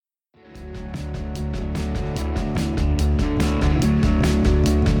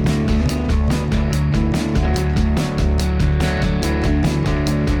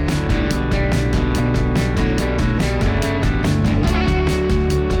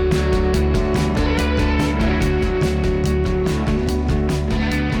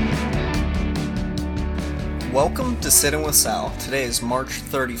to Sit-In with Sal. Today is March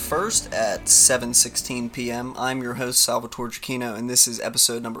 31st at 7:16 p.m. I'm your host, Salvatore Giacchino, and this is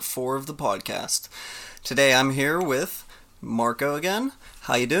episode number 4 of the podcast. Today I'm here with Marco again.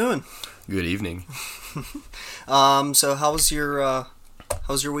 How you doing? Good evening. So how was your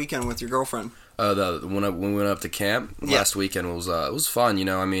weekend with your girlfriend? When we went up to camp last weekend, it was fun.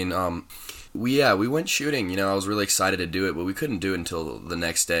 We went shooting. I was really excited to do it, but we couldn't do it until the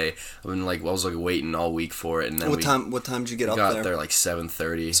next day. I was waiting all week for it, and then What time did you get up got there? there like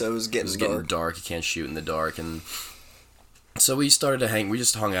 7:30. So it was getting dark. You can't shoot in the dark, and so we started to hang. We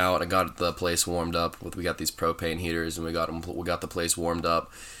just hung out. I got the place warmed up. We got these propane heaters, and we got the place warmed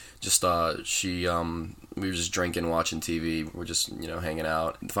up. We were just drinking, watching TV. We're just hanging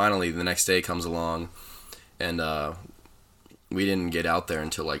out. And finally, the next day comes along, and we didn't get out there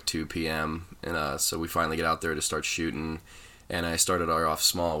until like 2 p.m. And so we finally get out there to start shooting. And I started off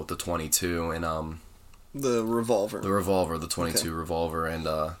small with the 22 and the revolver. The 22 revolver. And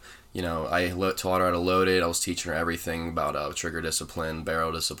I taught her how to load it. I was teaching her everything about trigger discipline,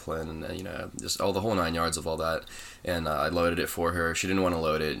 barrel discipline, and just all the whole 9 yards of all that. And I loaded it for her. She didn't want to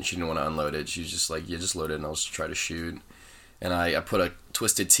load it, and she didn't want to unload it. She was just like, "Yeah, just load it," and I'll just try to shoot. And I put a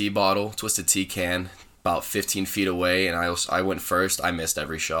twisted tea can about 15 feet away, and I went first. I missed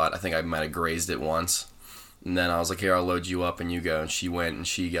every shot. I think I might have grazed it once. And then I was like, "Here, I'll load you up," and you go. And she went, and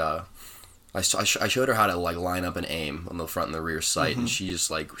I showed her how to like line up and aim on the front and the rear sight, and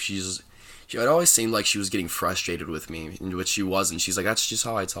it always seemed like she was getting frustrated with me, which she wasn't. She's like, "That's just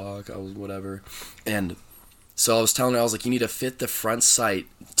how I talk." I was whatever, and so I was telling her, I was like, "You need to fit the front sight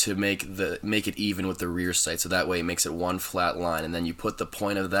to make it even with the rear sight, so that way it makes it one flat line, and then you put the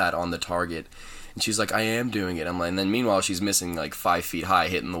point of that on the target." And she's like, "I am doing it." I'm like, and then meanwhile she's missing like 5 feet high,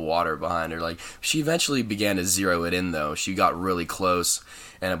 hitting the water behind her. Like, she eventually began to zero it in though. She got really close,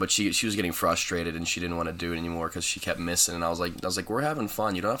 but she was getting frustrated and she didn't want to do it anymore because she kept missing. And I was like, "We're having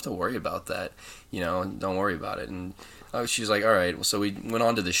fun. You don't have to worry about that. Don't worry about it." And she's like, "All right." So we went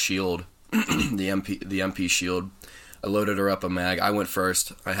on to the shield, the MP shield. I loaded her up a mag. I went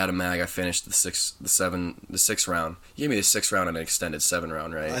first. I had a mag. I finished the sixth round. You gave me the 6th round and an extended 7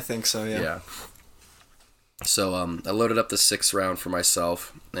 round, right? I think so. Yeah. So I loaded up the 6th round for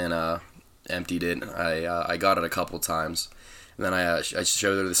myself and emptied it. I got it a couple times, and then I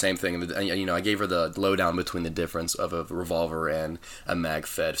showed her the same thing. I gave her the lowdown between the difference of a revolver and a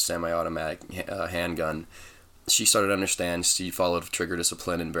mag-fed semi-automatic handgun. She started to understand. She followed trigger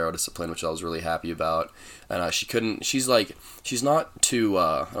discipline and barrel discipline, which I was really happy about. And she's not too,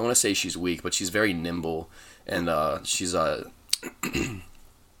 I don't want to say she's weak, but she's very nimble, and she's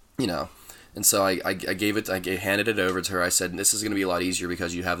And so I handed it over to her. I said, "This is going to be a lot easier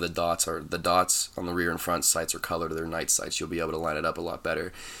because you have the dots on the rear and front sights are colored. They're night sights. You'll be able to line it up a lot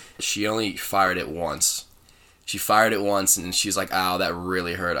better." She only fired it once. She fired it once, and she's like, "Ow, that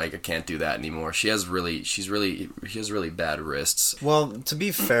really hurt. I can't do that anymore." She has really bad wrists. Well, to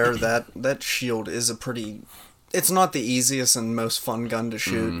be fair, that shield is it's not the easiest and most fun gun to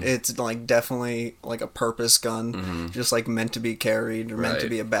shoot. Mm-hmm. It's like definitely like a purpose gun, just like meant to be carried or meant to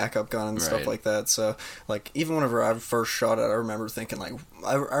be a backup gun and stuff like that. So like even whenever I first shot it, I remember thinking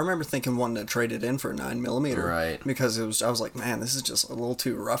wanting to trade it in for a 9mm, right? Because I was like, man, this is just a little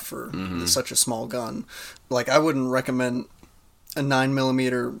too rough for such a small gun. Like I wouldn't recommend a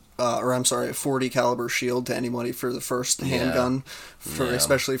 9mm, a 40 caliber shield to anybody for the first handgun,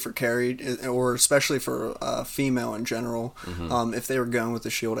 especially for carried, or especially for female in general. If they were going with the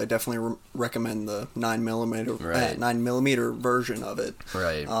shield, I definitely recommend the 9mm version of it.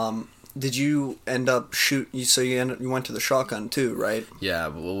 Right. Did you end up you went to the shotgun too, right? Yeah.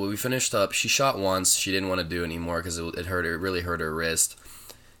 Well, we finished up. She shot once. She didn't want to do it anymore because it hurt her. It really hurt her wrist.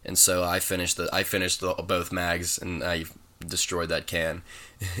 And so I finished both mags, and I destroyed that can.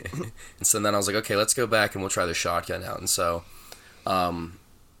 And so then I was like, "Okay, let's go back and we'll try the shotgun out." And so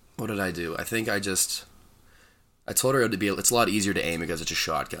what did I do? I think I told her it's a lot easier to aim because it's a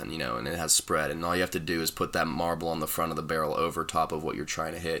shotgun, and it has spread, and all you have to do is put that marble on the front of the barrel over top of what you're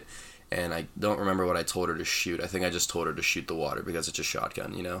trying to hit. And I don't remember what I told her to shoot. I think I just told her to shoot the water because it's a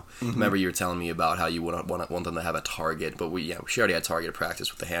shotgun, Remember you were telling me about how you want them to have a target, but she already had target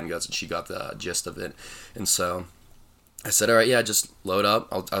practice with the handguns, and she got the gist of it. And so I said, "All right, yeah, just load up."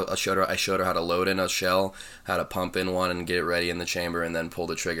 I showed her how to load in a shell, how to pump in one and get it ready in the chamber, and then pull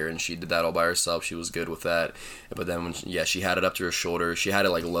the trigger. And she did that all by herself. She was good with that. But then when she had it up to her shoulder. She had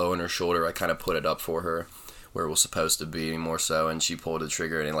it like low in her shoulder. I kind of put it up for her where it was supposed to be, more so. And she pulled the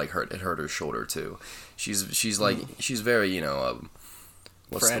trigger, and it hurt her shoulder too. She's very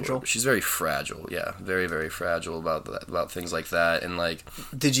Fragile? She's very fragile. Yeah, very very fragile about that, about things like that. And like,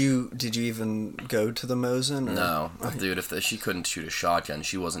 did you even go to the Mosin? Or? No, dude. If she couldn't shoot a shotgun,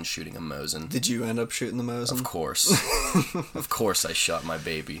 she wasn't shooting a Mosin. Did you end up shooting the Mosin? Of course, of course, I shot my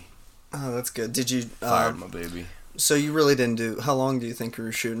baby. Oh, that's good. Did you fired my baby? So you really didn't do. How long do you think you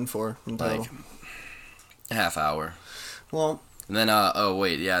were shooting for in total? Like a half hour. Well. And then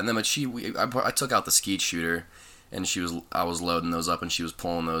and then I took out the skeet shooter. And I was loading those up, and she was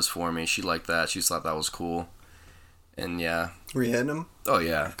pulling those for me. She liked that. She thought that was cool. And yeah. Were you hitting them? Oh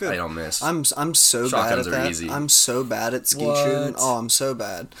yeah. Good. I don't miss. I'm so Shotguns bad at that. Easy. I'm so bad at skeet shooting. Oh, I'm so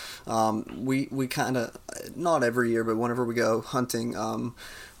bad. We kind of, not every year, but whenever we go hunting,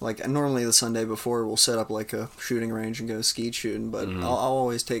 like normally the Sunday before we'll set up like a shooting range and go skeet shooting, but I'll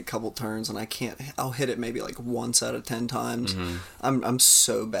always take a couple turns and I'll hit it maybe like once out of 10 times. I'm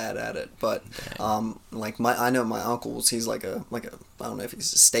so bad at it, but I know my uncle's, he's like a I don't know if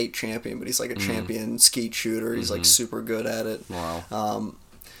he's a state champion, but he's like a champion skeet shooter. He's like super good at it. Wow.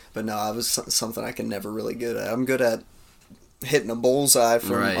 But no, I was something I can never really good at. I'm good at hitting a bullseye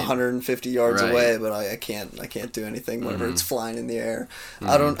from 150 yards away, but I can't do anything whenever it's flying in the air.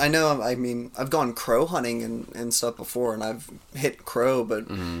 I mean, I've gone crow hunting and stuff before, and I've hit crow, but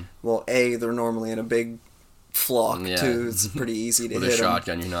well, they're normally in a big flock too. It's pretty easy to hit with a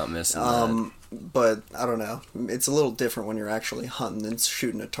shotgun. You're not missing that. But I don't know. It's a little different when you're actually hunting and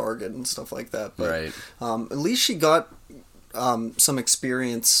shooting a target and stuff like that. But at least she got some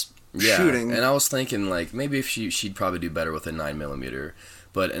experience shooting. And I was thinking like maybe if she'd probably do better with a 9mm,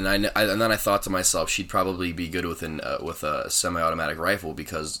 but and then I thought to myself she'd probably be good with a semi-automatic rifle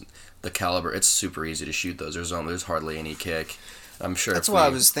because the caliber, it's super easy to shoot those. There's hardly any kick. I'm sure that's why I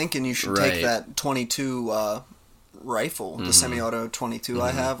was thinking you should take that 22 rifle, the semi-auto 22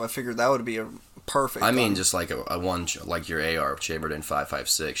 I have. I figured that would be a perfect gun. mean, just like a one, like your AR chambered in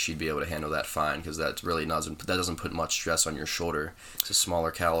 5.56, she'd be able to handle that fine because that really doesn't put much stress on your shoulder. It's a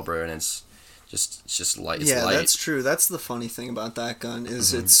smaller caliber and it's just light. It's light. That's true. That's the funny thing about that gun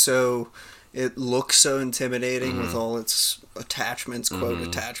is it looks so intimidating with all its attachments, quote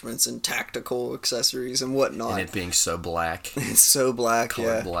attachments, and tactical accessories and whatnot. And it being so black. It's so black,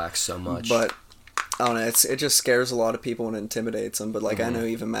 Colored black so much. But I don't know, it just scares a lot of people and intimidates them. But like I know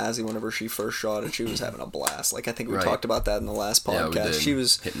even Mazzy, whenever she first shot it, she was having a blast. Like I think we talked about that in the last podcast. Yeah, we did. She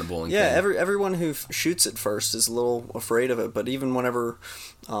was hitting the bowling. Yeah, everyone who shoots it first is a little afraid of it. But even whenever,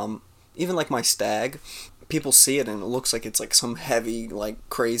 even like my Stag, people see it and it looks like it's like some heavy, like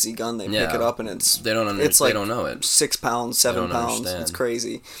crazy gun. They pick it up and they don't know it. 6 pounds, 7 pounds. Understand. It's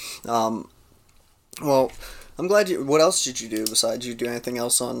crazy. Well, I'm glad you. What else did you do besides? Did you do anything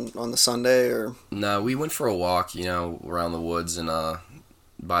else on the Sunday or? No, we went for a walk, around the woods and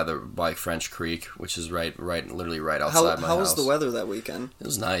by French Creek, which is literally right outside my house. How was the weather that weekend? It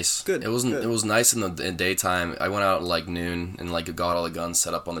was nice. Good. It was nice in the daytime. I went out at like noon and like got all the guns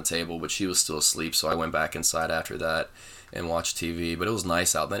set up on the table, but she was still asleep, so I went back inside after that and watched TV. But it was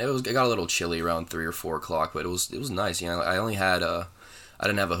nice out then. It got a little chilly around 3 or 4 o'clock, but it was nice. I only had I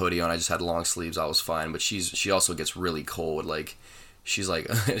didn't have a hoodie on. I just had long sleeves. I was fine. But she also gets really cold. Like she's like,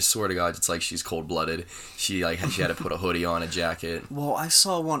 I swear to God, it's like she's cold blooded. She had to put a hoodie on, a jacket. Well, I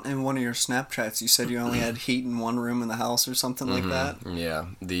saw one in one of your Snapchats. You said you only had heat in one room in the house or something like that. Yeah,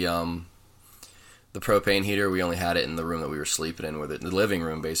 the propane heater, we only had it in the room that we were sleeping in with it. The living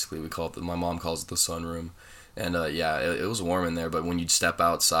room, basically. My mom calls it the sunroom. And it was warm in there, but when you'd step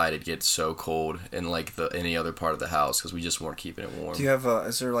outside, it'd get so cold in like any other part of the house because we just weren't keeping it warm. Do you have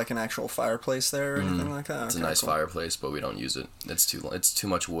is there like an actual fireplace there or anything like that? It's a nice fireplace, but we don't use it. It's too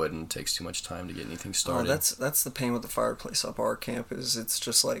much wood and it takes too much time to get anything started. Oh, that's the pain with the fireplace up our camp is it's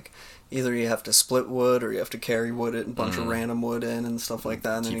just like either you have to split wood or you have to carry wood and a bunch of random wood in and stuff like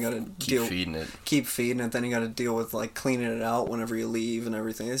that, and then you got to keep feeding it. Then you got to deal with like cleaning it out whenever you leave and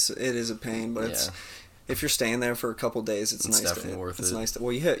everything. It is a pain, but it's. If you're staying there for a couple days, it's nice. Definitely worth it. It's nice.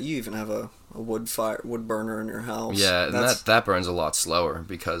 Well, you even have a wood burner in your house. Yeah, and that burns a lot slower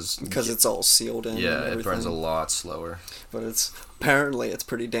because it's all sealed in. Yeah, it burns a lot slower. But it's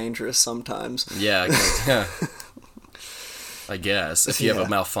pretty dangerous sometimes. Yeah, I guess if you have a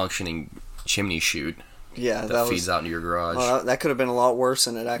malfunctioning chimney chute. Yeah, that feeds out into your garage. Well, that could have been a lot worse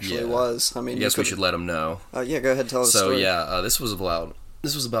than it actually was. I mean, I guess we should let them know. Yeah, go ahead, tell us the story. So this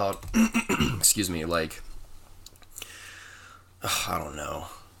was about, excuse me, like, I don't know,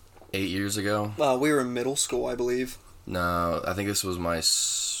 8 years ago? We were in middle school, I believe. No, I think this was my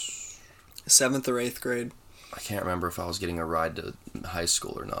 7th or 8th grade. I can't remember if I was getting a ride to high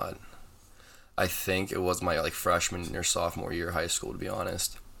school or not. I think it was my, like, freshman or sophomore year of high school, to be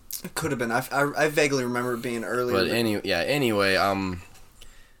honest. It could have been. I vaguely remember it being earlier. But anyway,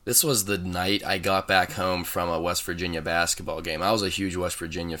 This was the night I got back home from a West Virginia basketball game. I was a huge West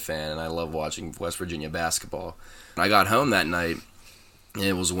Virginia fan, and I love watching West Virginia basketball. I got home that night, and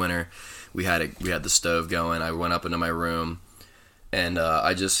it was winter. We had the stove going. I went up into my room, and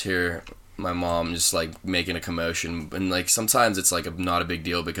I just hear my mom just like making a commotion. And like sometimes it's like not a big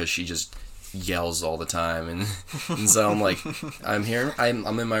deal because she just yells all the time, and so I'm like, I'm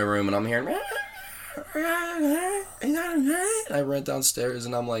in my room, and I'm hearing. I ran downstairs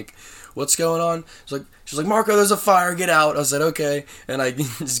and I'm like, what's going on? She's like, Marco, there's a fire, get out. I said, okay. And I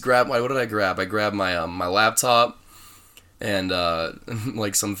just grabbed what did I grab? I grabbed my my laptop and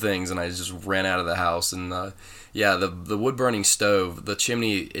like some things, and I just ran out of the house. And the wood burning stove, the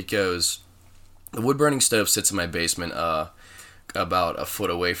chimney, the wood burning stove sits in my basement about a foot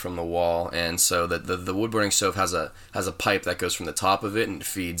away from the wall, and so the wood burning stove has a pipe that goes from the top of it and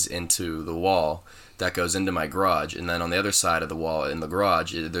feeds into the wall that goes into my garage, and then on the other side of the wall in the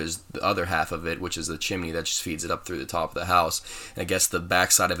garage there's the other half of it, which is the chimney that just feeds it up through the top of the house. And I guess the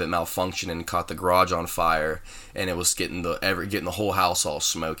backside of it malfunctioned and caught the garage on fire, and it was getting the whole house all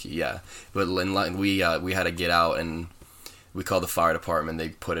smoky. Yeah, but we had to get out, and we called the fire department. They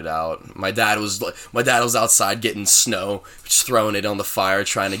put it out. My dad was outside getting snow, just throwing it on the fire,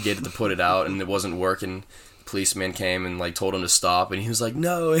 trying to get it to put it out, and it wasn't working. Policeman came and like told him to stop, and he was like,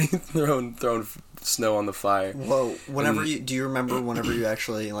 "No!" and he throwing snow on the fire. Whoa! Do you remember whenever you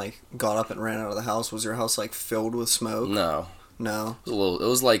actually like got up and ran out of the house? Was your house like filled with smoke? No. It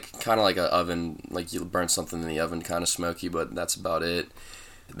was like kind of like an oven, like you burnt something in the oven, kind of smoky, but that's about it.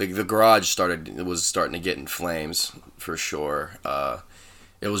 The garage was starting to get in flames for sure.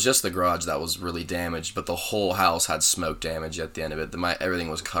 It was just the garage that was really damaged, but the whole house had smoke damage at the end of it. Everything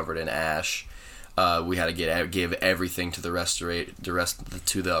was covered in ash. We had to give everything to the restorators,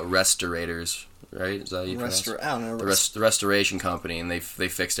 right? Is that how you pronounce it? I don't know. The restoration company, and they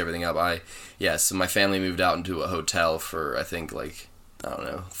fixed everything up. So my family moved out into a hotel for I think like, I don't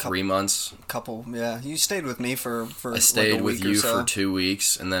know, 3 months. Yeah. You stayed with me for I stayed like a with week you or so. for 2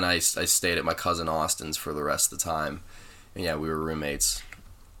 weeks, and then I stayed at my cousin Austin's for the rest of the time. And yeah, we were roommates.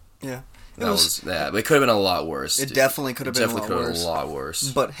 Yeah. But it could have been a lot worse. It definitely could have been a lot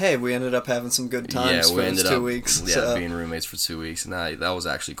worse. But hey, we ended up having some good times for those 2 weeks. Yeah, so. Being roommates for 2 weeks. And that was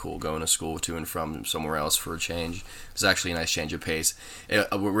actually cool, going to school to and from somewhere else for a change. It was actually a nice change of pace.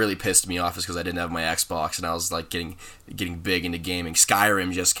 What really pissed me off is because I didn't have my Xbox, and I was like getting big into gaming.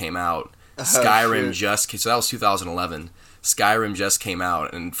 Skyrim just came out. So that was 2011. Skyrim just came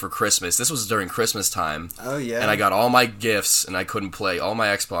out, and for Christmas, this was during Christmas time. Oh yeah. And I got all my gifts, and I couldn't play all my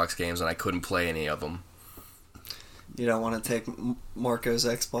Xbox games, and I couldn't play any of them. You don't want to take Marco's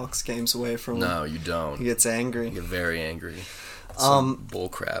Xbox games away from him. No, you don't. He gets angry. You get very angry. Bull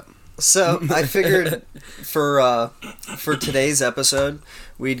crap. So I figured for today's episode,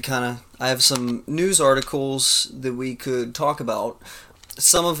 I have some news articles that we could talk about.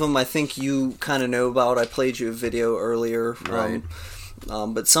 Some of them I think you kind of know about. I played you a video earlier. Right.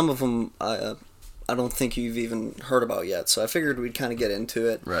 But some of them I don't think you've even heard about yet. So I figured we'd kind of get into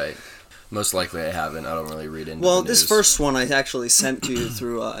it. Right. Most likely I haven't. I don't really read into Well, the news. This first one I actually sent to you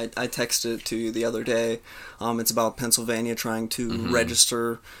through, I texted it to you the other day. It's about Pennsylvania trying to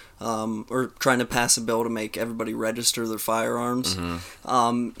register, or trying to pass a bill to make everybody register their firearms.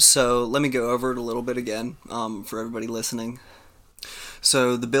 So let me go over it a little bit again for everybody listening.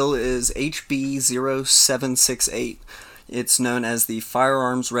 So the bill is HB 0768. It's known as the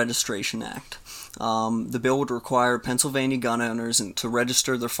Firearms Registration Act. The bill would require Pennsylvania gun owners to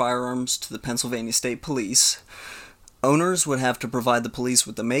register their firearms to the Pennsylvania State Police. Owners would have to provide the police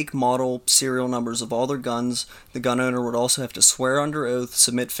with the make, model, serial numbers of all their guns. The gun owner would also have to swear under oath,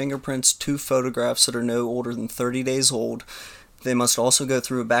 submit fingerprints, 2 photographs that are no older than 30 days old. They must also go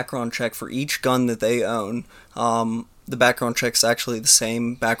through a background check for each gun that they own. The background check's actually the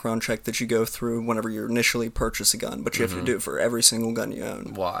same background check that you go through whenever you initially purchase a gun, but you have to do it for every single gun you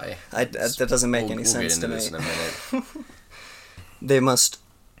own. Why? That doesn't make any sense to me. We'll get into this in a minute. They must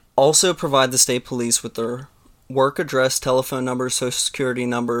also provide the state police with their work address, telephone number, social security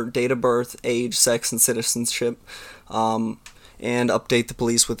number, date of birth, age, sex, and citizenship, and update the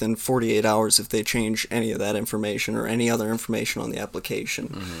police within 48 hours if they change any of that information or any other information on the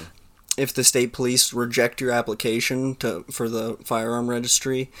application. If the state police reject your application for the firearm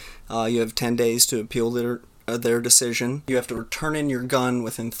registry, you have 10 days to appeal their decision. You have to return in your gun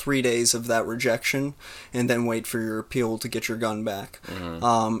within 3 days of that rejection, and then wait for your appeal to get your gun back.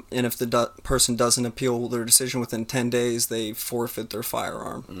 And if the person doesn't appeal their decision within 10 days, they forfeit their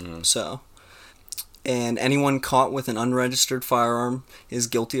firearm. So, And anyone caught with an unregistered firearm is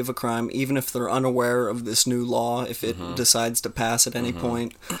guilty of a crime, even if they're unaware of this new law, if it decides to pass at any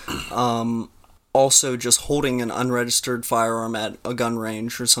point. Also, just holding an unregistered firearm at a gun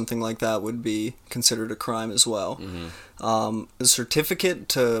range or something like that would be considered a crime as well. A certificate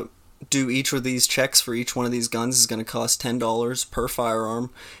to do each of these checks for each one of these guns is going to cost $10 per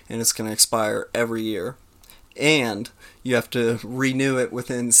firearm, and it's going to expire every year. And you have to renew it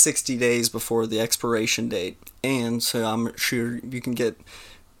within 60 days before the expiration date. And so I'm sure you can get...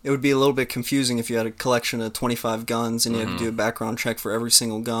 It would be a little bit confusing if you had a collection of 25 guns and you had to do a background check for every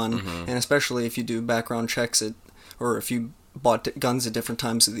single gun. And especially if you do background checks or if you bought guns at different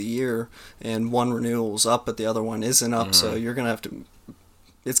times of the year and one renewal's up but the other one isn't up, so you're going to have to...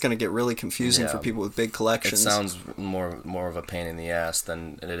 It's going to get really confusing for people with big collections. It sounds more of a pain in the ass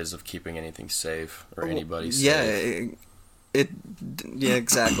than it is of keeping anything safe or anybody safe. Yeah,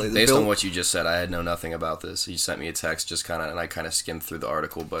 exactly. Based on what you just said, I had known nothing about this. You sent me a text and I kind of skimmed through the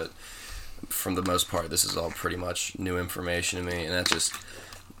article, but from the most part, this is all pretty much new information to me, and that just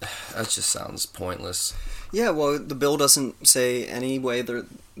sounds pointless. Yeah, well, the bill doesn't say any way that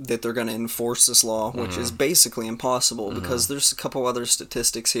they're going to enforce this law, which is basically impossible, because there's a couple other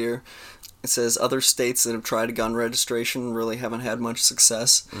statistics here. It says other states that have tried gun registration really haven't had much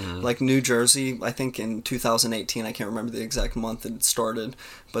success. Like New Jersey, I think in 2018, I can't remember the exact month it started,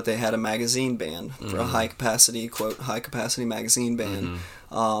 but they had a magazine ban for a high-capacity magazine ban.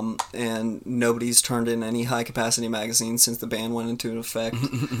 And nobody's turned in any high-capacity magazines since the ban went into effect.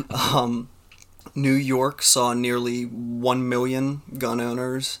 New York saw nearly 1 million gun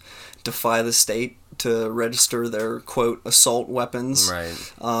owners defy the state to register their, quote, assault weapons. Right.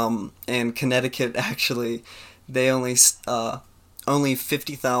 And Connecticut, actually, they only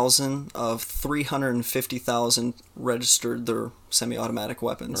 50,000 of 350,000 registered their semi-automatic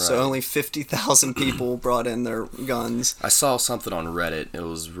weapons. Right. So only 50,000 people brought in their guns. I saw something on Reddit. It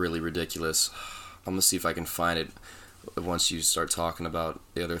was really ridiculous. I'm going to see if I can find it. Once you start talking about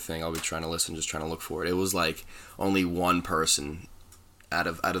the other thing, I'll be trying to listen, just trying to look for it. It was like only one person out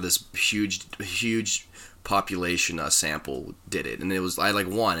of this huge population sample did it, and it was I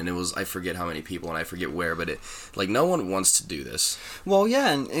forget how many people and I forget where, but no one wants to do this. Well,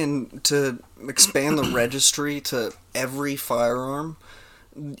 yeah, and to expand the registry to every firearm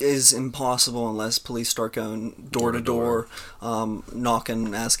is impossible unless police start going door to door,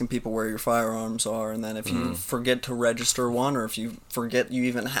 knocking, asking people where your firearms are, and then if you forget to register one, or if you forget you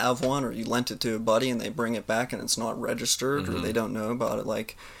even have one, or you lent it to a buddy and they bring it back and it's not registered, or they don't know about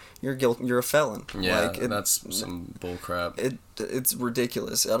it, you're a felon. Yeah, that's some bullcrap. It's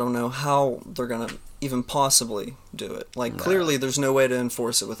ridiculous. I don't know how they're gonna even possibly do it. Clearly there's no way to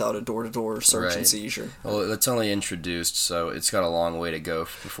enforce it without a door-to-door search and seizure. Well, it's only introduced, so it's got a long way to go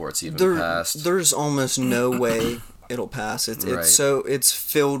before it's even passed. There's almost no way it'll pass. It's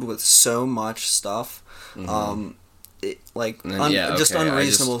filled with so much stuff.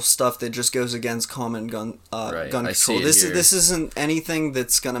 Unreasonable stuff that just goes against common gun control. This isn't anything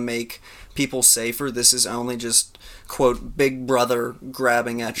that's gonna make people safer. This is only just, quote, Big Brother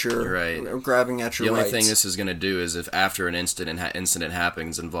grabbing at your rights. The only thing this is gonna do is if after an incident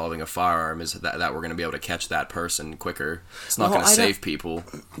happens involving a firearm, is that we're gonna be able to catch that person quicker. It's not gonna save people.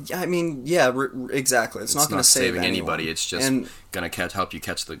 I mean, yeah, exactly. It's not gonna save anybody. It's just gonna help you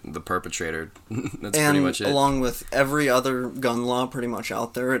catch the perpetrator. That's pretty much it. Along with every other gun law pretty much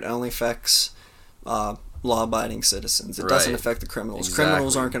out there, it only affects law-abiding citizens. It doesn't affect the criminals. Exactly.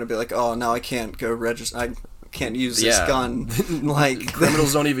 Criminals aren't going to be like, oh, now I can't go register. I can't use this gun.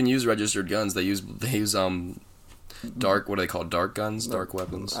 Criminals don't even use registered guns. They use dark. What are they called? Dark guns, dark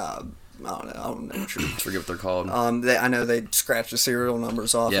weapons. I don't know. Forget what they're called. I know they scratch the serial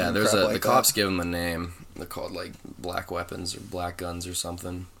numbers off. Yeah, the cops give them a name. They're called black weapons or black guns or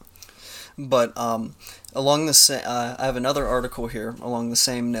something. But along the I have another article here along the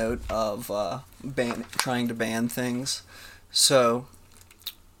same note of trying to ban things. So,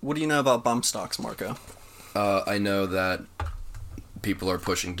 what do you know about bump stocks, Marco? I know that people are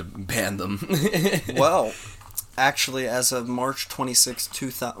pushing to ban them. Well, actually, as of March 26,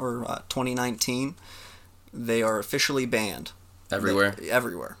 2019, they are officially banned. Everywhere?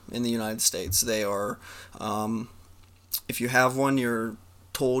 Everywhere in the United States. They are, if you have one, you're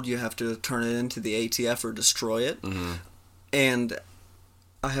told you have to turn it into the ATF or destroy it. And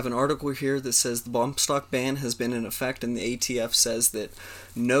I have an article here that says the bump stock ban has been in effect, and the ATF says that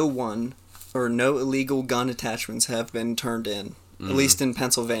no illegal gun attachments have been turned in, at least in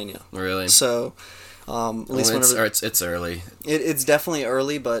Pennsylvania. Really? So At least it's early. It's definitely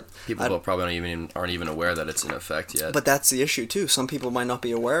early, but people probably aren't even aware that it's in effect yet. But that's the issue too. Some people might not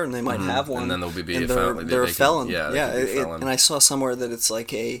be aware, and they might have one, and then they'll be a felon. They're a felon. Felon. And I saw somewhere that it's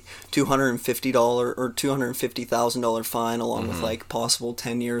like a $250 or $250,000 fine, along with like possible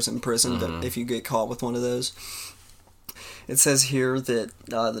 10 years in prison if you get caught with one of those. It says here that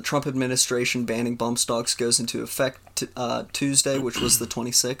the Trump administration banning bump stocks goes into effect Tuesday, which was the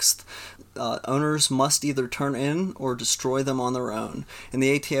 26th. Owners must either turn in or destroy them on their own. And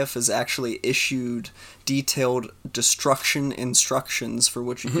the ATF has actually issued detailed destruction instructions for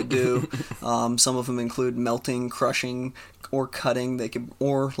what you could do. Some of them include melting, crushing, or cutting. They could,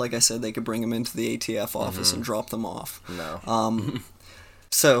 or like I said, they could bring them into the ATF office and drop them off. No.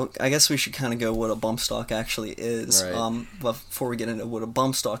 So I guess we should kind of go what a bump stock actually is. Right. But before we get into what a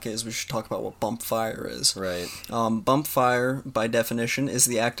bump stock is, we should talk about what bump fire is. Right. Bump fire, by definition, is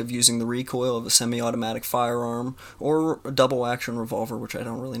the act of using the recoil of a semi-automatic firearm or a double-action revolver, which I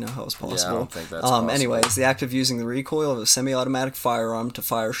don't really know how it's possible. Yeah, I don't think that's possible. Anyways, the act of using the recoil of a semi-automatic firearm to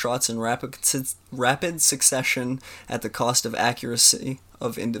fire shots in rapid succession at the cost of accuracy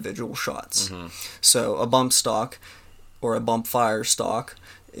of individual shots. So a bump stock, or a bump fire stock,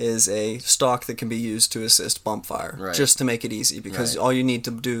 is a stock that can be used to assist bump fire, just to make it easy, because all you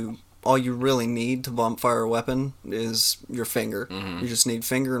really need to bump fire a weapon is your finger. You just need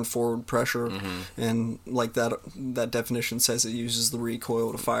finger and forward pressure, and like that definition says, it uses the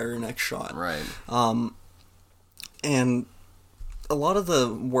recoil to fire your next shot. Right. And a lot of the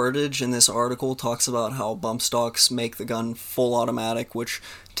wordage in this article talks about how bump stocks make the gun full automatic, which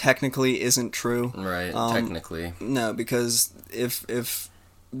technically isn't true. Right, technically. No, because if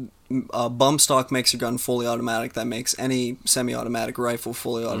a bump stock makes your gun fully automatic, that makes any semi-automatic rifle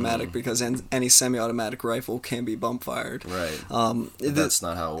fully automatic, because any semi-automatic rifle can be bump fired. Right. That's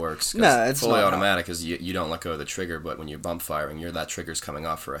not how it works. No, it's fully not automatic is you don't let go of the trigger, but when you're bump firing, that trigger's coming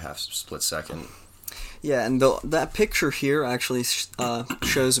off for a half split second. Yeah, and that picture here actually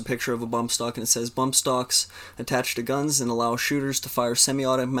shows a picture of a bump stock, and it says, bump stocks attach to guns and allow shooters to fire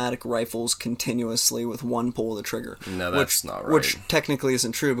semi-automatic rifles continuously with one pull of the trigger. No, that's not right. Which technically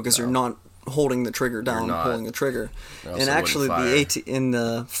isn't true, because you're not holding the trigger down, pulling the trigger. And actually, in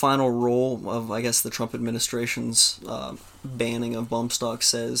the final rule of, I guess, the Trump administration's banning of bump stocks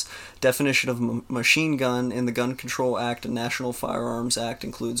says, definition of machine gun in the Gun Control Act and National Firearms Act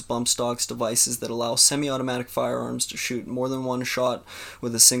includes bump stocks, devices that allow semi-automatic firearms to shoot more than one shot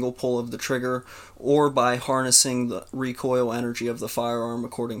with a single pull of the trigger, or by harnessing the recoil energy of the firearm,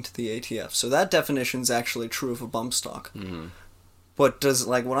 according to the ATF. So that definition is actually true of a bump stock. What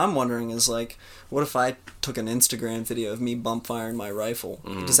I'm wondering is, like, what if I took an Instagram video of me bump firing my rifle?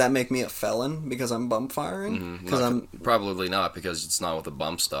 Does that make me a felon because I'm bump firing? Probably not, because it's not with a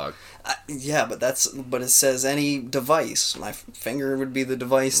bump stock. Yeah, but it says any device. My finger would be the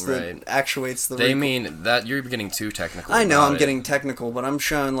device that actuates the. They mean that you're getting too technical. I know I'm getting technical, but I'm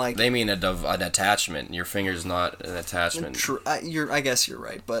showing like. They mean an attachment. Your finger's not an attachment. True. I guess you're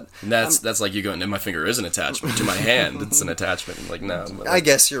right, but that's like you going. My finger is an attachment to my hand. It's an attachment. Like no. I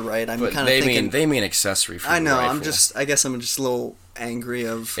guess you're right. I'm kind of thinking. They mean accessory for I know. the rifle. I guess I'm just a little angry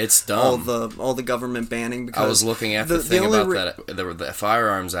of it's dumb. all the government banning, because I was looking at the thing about the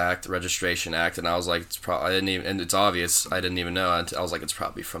Firearms Act, the Registration Act, and I was like, and it's obvious. I didn't even know. I was like, it's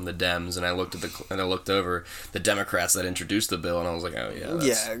probably from the Dems, and I looked over the Democrats that introduced the bill, and I was like, oh yeah,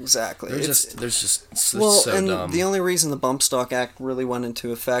 yeah, exactly. There's just so dumb. The only reason the Bump Stock Act really went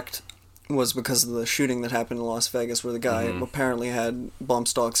into effect was because of the shooting that happened in Las Vegas, where the guy apparently had bump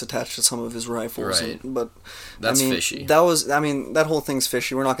stocks attached to some of his rifles. Right. But that's fishy. That whole thing's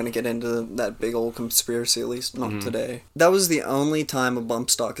fishy. We're not going to get into that big old conspiracy, at least not today. That was the only time a bump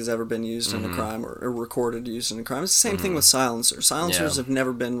stock has ever been used in a crime, or recorded used in a crime. It's the same thing with silencers. Silencers have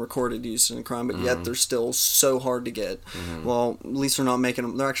never been recorded used in a crime, but yet they're still so hard to get. Well, at least they're not making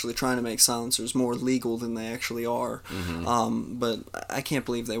them. They're actually trying to make silencers more legal than they actually are. But I can't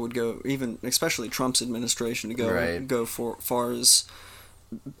believe they would go, even especially Trump's administration, to go for far as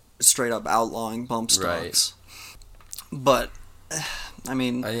straight up outlawing bump stocks. But I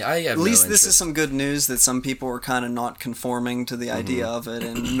mean, I have at least no this is some good news that some people are kind of not conforming to the idea of it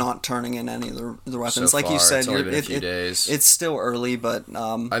and not turning in any of the weapons. So like far, you said, it's only been a few days. It's still early, but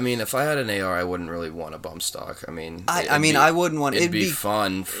I mean, if I had an AR, I wouldn't really want a bump stock. I mean, I wouldn't want. It'd be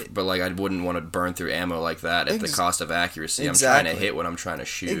fun, but like I wouldn't want to burn through ammo like that at the cost of accuracy. Exactly. I'm trying to hit what I'm trying to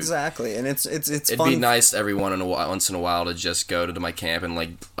shoot. Exactly, and it's It'd fun. be nice once in a while to just go to my camp and like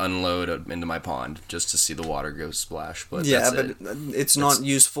unload into my pond just to see the water go splash. But yeah, that's but it's it's not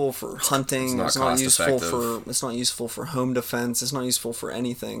useful for hunting. It's not useful for. It's not useful for home defense. It's not useful for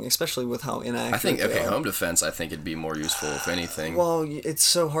anything, especially with how inaccurate. I think home defense. I think it'd be more useful if anything. Well, it's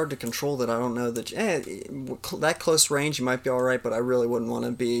so hard to control that I don't know that. That close range you might be all right, but I really wouldn't want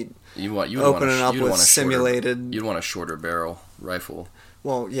to be opening up with simulated. You'd want a shorter barrel rifle.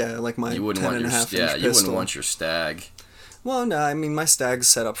 Well, yeah, like my 10.5 inch pistol. Yeah, you wouldn't want your Stag. Well, no, I mean my Stag's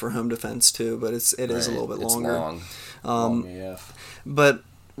set up for home defense too, but it is a little bit longer. It's long. Yeah. But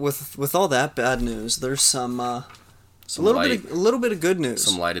with all that bad news, there's a little bit of good news.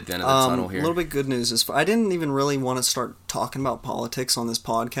 Some light at the end of the tunnel here. A little bit good news I didn't even really want to start talking about politics on this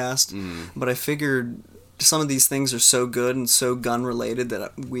podcast, but I figured some of these things are so good and so gun related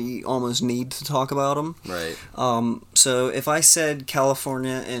that we almost need to talk about them. Right. So if I said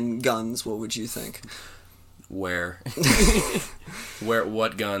California and guns, what would you think? Where?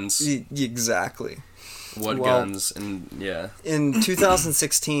 What guns? Exactly. What guns? And yeah. In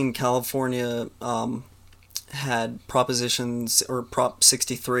 2016, California had propositions or Prop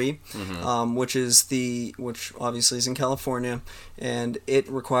 63, which obviously is in California, and it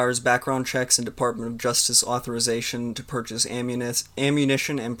requires background checks and Department of Justice authorization to purchase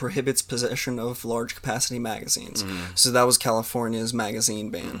ammunition and prohibits possession of large capacity magazines. So that was California's magazine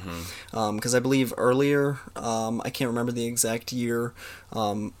ban. Because I believe earlier, I can't remember the exact year,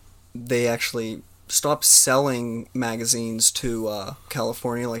 they actually stopped selling magazines to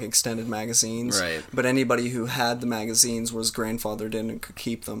California, like extended magazines. Right. But anybody who had the magazines was grandfathered in and could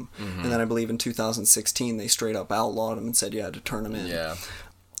keep them. And then I believe in 2016 they straight up outlawed them and said you had to turn them in. Yeah.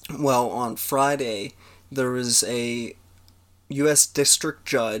 Well, on Friday there was a U.S. District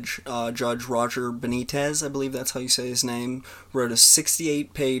Judge, Judge Roger Benitez, I believe that's how you say his name, wrote a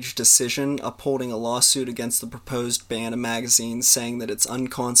 68-page decision upholding a lawsuit against the proposed ban of magazines, saying that it's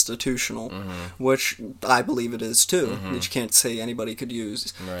unconstitutional, which I believe it is too. That you can't say anybody could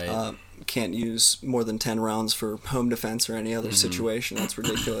use, can't use more than 10 rounds for home defense or any other situation. That's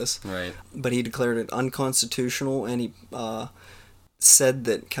ridiculous. Right. But he declared it unconstitutional, and he said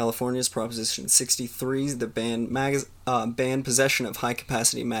that California's Proposition 63, the ban possession of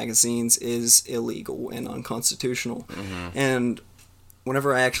high-capacity magazines, is illegal and unconstitutional. And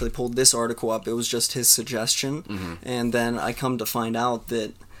whenever I actually pulled this article up, it was just his suggestion, and then I come to find out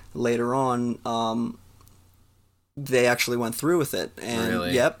that later on, they actually went through with it. And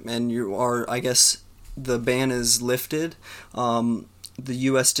really? Yep, and I guess the ban is lifted. The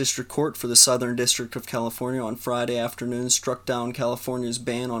U.S. District Court for the Southern District of California on Friday afternoon struck down California's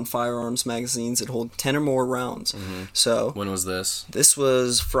ban on firearms magazines that hold 10 or more rounds. So when was this? This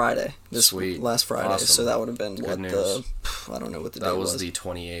was Friday. Sweet. Last Friday. Awesome. So that would have been Good news. I don't know what the date was. That was the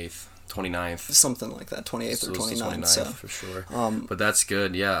 29th. Something like that, 28th or 29th. So for sure. But that's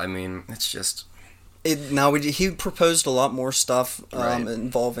good. Yeah, I mean, it's just... he proposed a lot more stuff Right.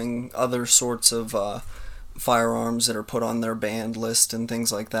 involving other sorts of firearms that are put on their banned list and things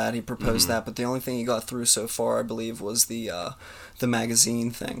like that. He proposed that, but the only thing he got through so far, I believe, was the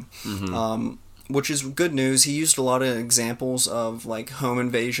magazine thing, which is good news. He used a lot of examples of like home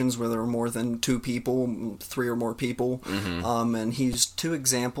invasions where there were more than 2 people, 3 or more people, and he used 2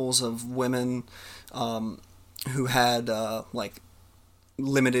 examples of women who had like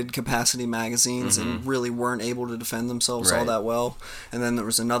limited capacity magazines and really weren't able to defend themselves all that well. And then there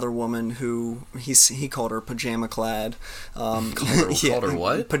was another woman who he called her pajama clad. Called her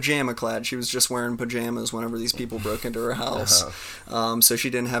what? Pajama clad. She was just wearing pajamas whenever these people broke into her house. So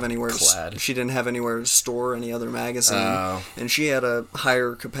she didn't have anywhere to store any other magazine. And she had a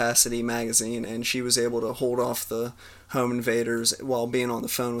higher capacity magazine, and she was able to hold off the home invaders while being on the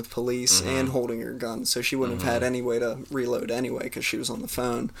phone with police and holding her gun, so she wouldn't have had any way to reload anyway because she was on the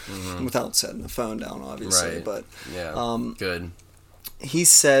phone without setting the phone down, obviously. Right. But good. He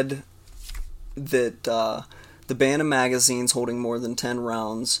said that the ban of magazines holding more than 10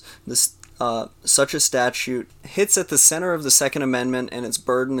 rounds, such a statute hits at the center of the Second Amendment, and its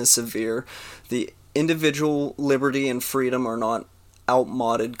burden is severe. The individual liberty and freedom are not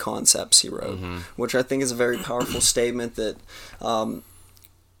outmoded concepts, he wrote, which I think is a very powerful statement that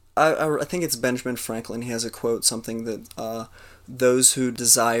I think it's Benjamin Franklin. He has a quote, something that those who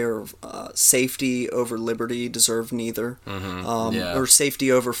desire safety over liberty deserve neither, or safety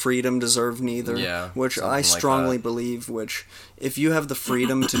over freedom deserve neither, which I strongly believe, which if you have the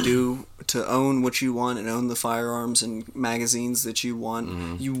freedom to own what you want and own the firearms and magazines that you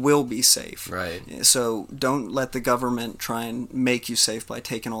want, you will be safe. Right. So don't let the government try and make you safe by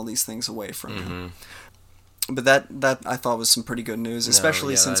taking all these things away from you. But that I thought was some pretty good news,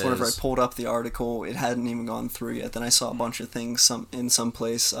 especially since whenever I is. pulled up the article, it hadn't even gone through yet. Then I saw a bunch of things in some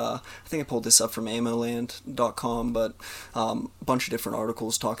place. I think I pulled this up from amoland.com, but a bunch of different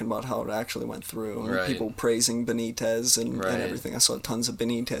articles talking about how it actually went through, and Right. people praising Benitez and everything. I saw tons of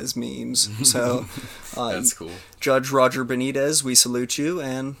Benitez memes. So That's cool. Judge Roger Benitez, we salute you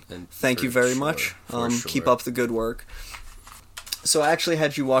and thank you very much. For sure. Keep up the good work. So I actually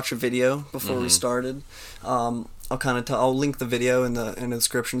had you watch a video before we started. I'll link the video in the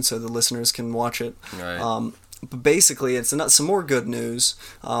description so the listeners can watch it. Right. But basically, it's some more good news.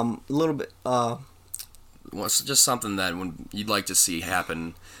 A little bit. Well, it's just something that you'd like to see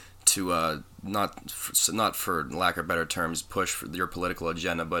happen to not for lack of better terms push for your political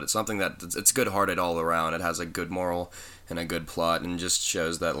agenda, but it's something that it's good-hearted all around. It has a good moral and a good plot, and just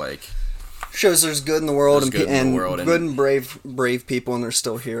shows that shows there's good in the world and good and brave people, and there's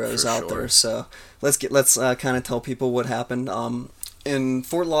still heroes out there. So let's kind of tell people what happened. In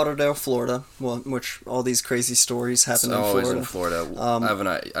Fort Lauderdale, Florida, which all these crazy stories happen in Florida. I have an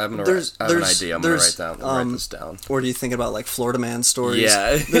idea. I'm gonna write this down. Or do you think about like Florida Man stories?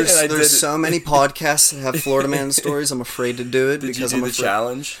 Yeah, there's so many podcasts that have Florida Man stories. I'm afraid to do it because I'm afraid.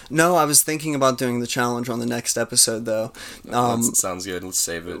 Challenge? No, I was thinking about doing the challenge on the next episode though. That sounds good. Let's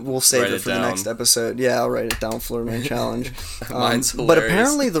save it. We'll save it for the next episode. Yeah, I'll write it down. Florida Man challenge. Mine's hilarious. But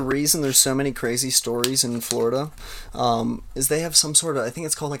apparently the reason there's so many crazy stories in Florida is they have some sort of, I think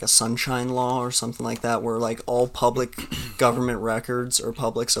it's called like a sunshine law or something like that, where like all public government records are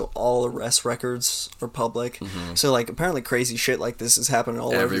public, so all arrest records are public. Mm-hmm. So like apparently crazy shit like this is happening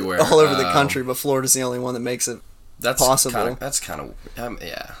all over the country, but Florida's the only one that makes it possible.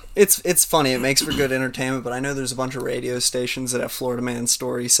 Yeah. It's funny. It makes for good entertainment, but I know there's a bunch of radio stations that have Florida Man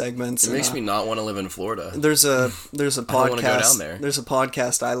story segments. It makes me not want to live in Florida. There's a podcast. I don't want to go down there. There's a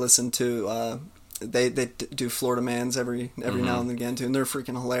podcast I listen to. They do Florida Mans every now and again too, and they're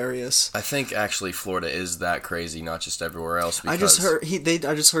freaking hilarious. I think actually Florida is that crazy, not just everywhere else. Because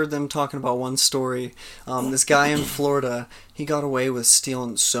I just heard them talking about one story. This guy in Florida, he got away with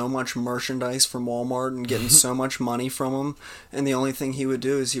stealing so much merchandise from Walmart and getting so much money from them, and the only thing he would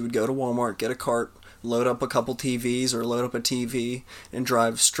do is he would go to Walmart, get a cart, load up a couple TVs or load up a TV, and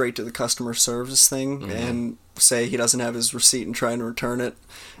drive straight to the customer service thing and say he doesn't have his receipt and try and return it.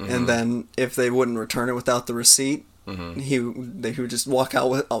 And then if they wouldn't return it without the receipt, he would just walk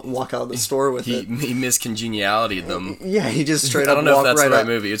out of the store with it. He miscongeniality them. Yeah, he just straight up. I don't know if that's right the right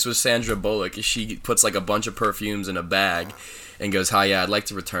movie. It's with Sandra Bullock. She puts like a bunch of perfumes in a bag and goes, "Hi, yeah, I'd like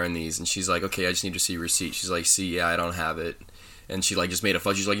to return these." And she's like, "Okay, I just need to see your receipt." She's like, "See, yeah, I don't have it." And she like just made a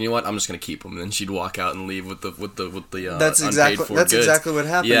fuss. She's like, "You know what? I'm just gonna keep them." And then she'd walk out and leave with the that's exactly what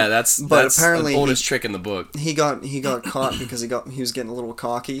happened. Yeah, that's apparently the oldest trick in the book. He got caught because he was getting a little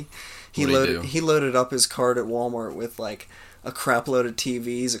cocky. He loaded up his cart at Walmart with like a crap load of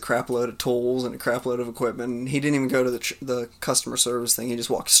TVs, a crap load of tools, and a crap load of equipment. And he didn't even go to the customer service thing. He just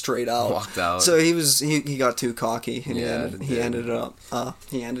walked straight out. Walked out. So he got too cocky, and he ended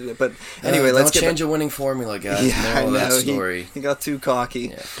it. But anyway, let's change a winning formula, guys. Yeah, that story. He got too cocky.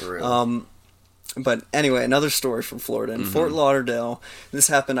 Yeah, for real. But anyway, another story from Florida. In Fort Lauderdale, this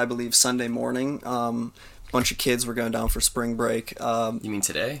happened, I believe, Sunday morning. A bunch of kids were going down for spring break. You mean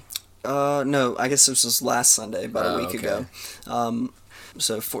today? No, I guess this was last Sunday, about a week ago.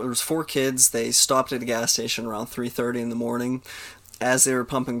 So there was 4 kids. They stopped at a gas station around 3:30 in the morning. As they were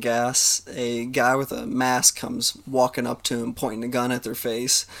pumping gas, a guy with a mask comes walking up to them, pointing a gun at their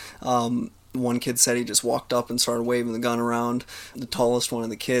face. One kid said he just walked up and started waving the gun around. The tallest one of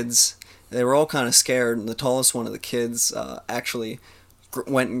the kids, they were all kind of scared, and the tallest one of the kids actually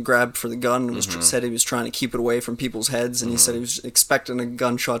went and grabbed for the gun and said he was trying to keep it away from people's heads, and he said he was expecting a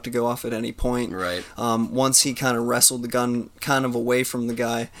gunshot to go off at any point. Right. Once he kind of wrestled the gun kind of away from the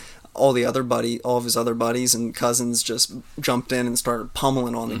guy, all of his other buddies and cousins just jumped in and started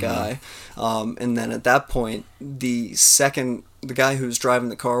pummeling on the guy. And then at that point, the guy who was driving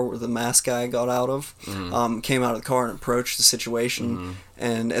the car where the masked guy got out of came out of the car and approached the situation.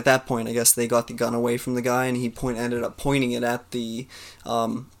 And at that point, I guess they got the gun away from the guy, and he ended up pointing it at the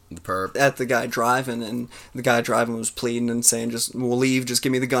perp, at the guy driving, and the guy driving was pleading and saying, "We'll leave. Just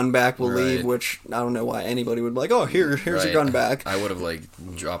give me the gun back. We'll leave." Which I don't know why anybody would be like, "Oh, here's your gun back." I would have like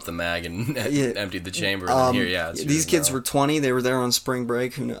dropped the mag and emptied the chamber. And these kids were 20. They were there on spring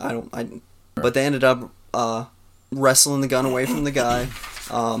break. But they ended up wrestling the gun away from the guy.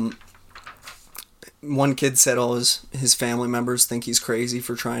 One kid said all his family members think he's crazy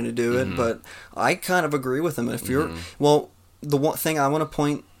for trying to do it, but I kind of agree with him. If you're the one thing I want to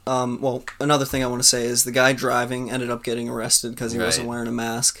point Well, another thing I want to say is the guy driving ended up getting arrested because he wasn't wearing a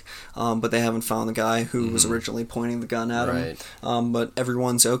mask. But they haven't found the guy who was originally pointing the gun at him. But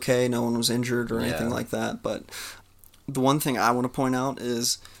everyone's okay. No one was injured or anything like that. But the one thing I want to point out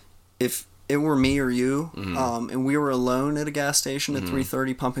is if it were me or you, and we were alone at a gas station at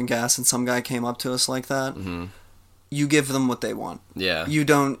 3:30 pumping gas, and some guy came up to us like that, you give them what they want. Yeah. You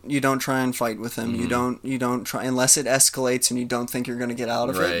don't try and fight with them. You don't try unless it escalates and you don't think you're going to get out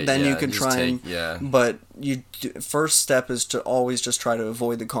of it. Then you could try but first step is to always just try to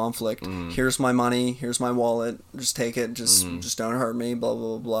avoid the conflict. Here's my money, here's my wallet, just take it, just don't hurt me, blah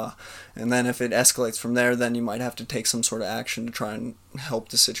blah blah. And then if it escalates from there, then you might have to take some sort of action to try and help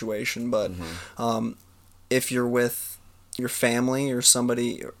the situation. But if you're with your family or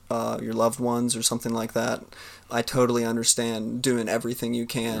somebody, your loved ones or something like that, I totally understand doing everything you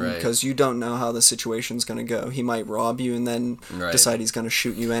can because you don't know how the situation's going to go. He might rob you and then decide he's going to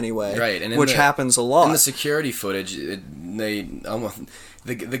shoot you anyway, and which happens a lot. In the security footage, the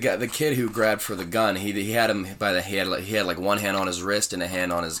kid who grabbed for the gun, he had him he had like one hand on his wrist and a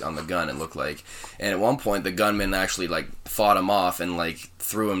hand on the gun. It looked like, and at one point the gunman actually like fought him off and like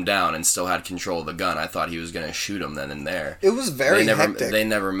threw him down and still had control of the gun. I thought he was gonna shoot him then and there. It was very hectic. They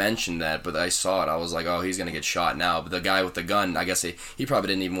never mentioned that, but I saw it. I was like, oh, he's gonna get shot now. But the guy with the gun, I guess he probably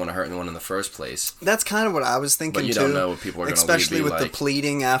didn't even want to hurt anyone in the first place. That's kind of what I was thinking too. But you don't know what people are gonna especially with like. The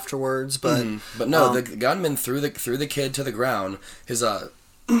pleading afterwards. But but no, the gunman threw the kid to the ground. His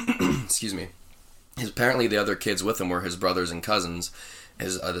excuse me. Apparently the other kids with him were his brothers and cousins,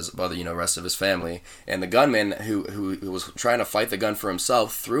 his other, rest of his family. And the gunman who was trying to fight the gun for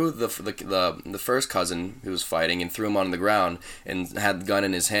himself threw the first cousin who was fighting and threw him on the ground and had the gun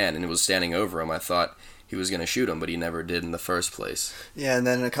in his hand and it was standing over him. I thought he was going to shoot him, but he never did in the first place. Yeah, and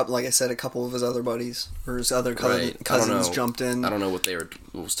then a couple of his other buddies or his other cousins jumped in. I don't know what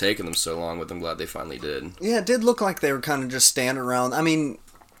was taking them so long, but I'm glad they finally did. Yeah, it did look like they were kind of just standing around. I mean,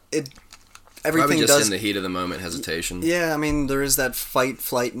 everything probably just in the heat of the moment hesitation. Yeah, I mean, there is that fight,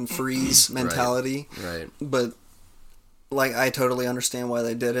 flight, and freeze mentality. Right. But like, I totally understand why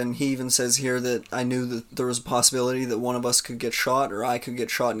they did it. And he even says here that I knew that there was a possibility that one of us could get shot or I could get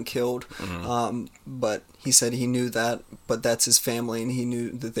shot and killed. But he said he knew that, but that's his family, and he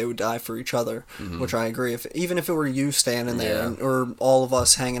knew that they would die for each other, which I agree. Even if it were you standing there, or all of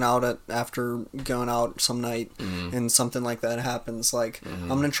us hanging out after going out some night, and something like that happens, like, I'm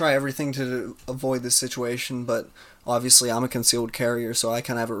going to try everything to avoid this situation, but obviously I'm a concealed carrier, so I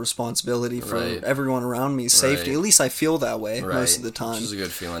kind of have a responsibility for everyone around me's safety. At least I feel that way most of the time. Which is a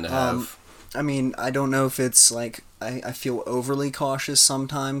good feeling to have. I mean, I don't know if it's like I feel overly cautious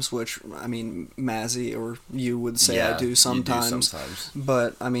sometimes, which, I mean, Mazzy or you would say I do sometimes. You do sometimes.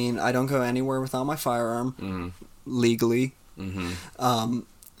 But, I mean, I don't go anywhere without my firearm, legally.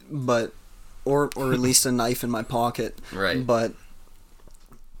 But, or at least a knife in my pocket. Right. But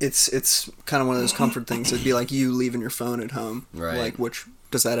it's kind of one of those comfort things. It'd be like you leaving your phone at home. Right. Like,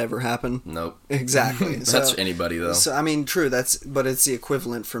 does that ever happen? Nope. Exactly. That's anybody, though. So, I mean, true, but it's the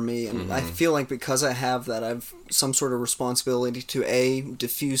equivalent for me, and I feel like because I have that, I've some sort of responsibility to A,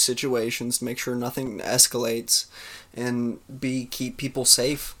 diffuse situations, to make sure nothing escalates, and B, keep people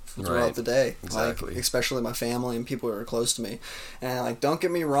safe throughout the day. Exactly. Like, especially my family and people who are close to me. And, like, don't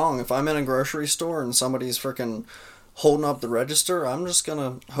get me wrong, if I'm in a grocery store and somebody's freaking holding up the register, I'm just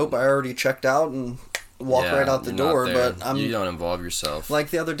gonna hope I already checked out and walk right out the door. But you don't involve yourself. Like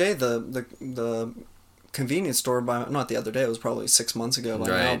the other day, the convenience store not the other day, it was probably 6 months ago by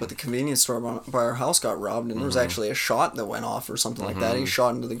now, but the convenience store by our house got robbed, and there was actually a shot that went off or something like that. He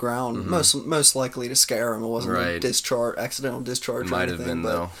shot into the ground, most likely to scare him. It wasn't a accidental discharge. Might have been,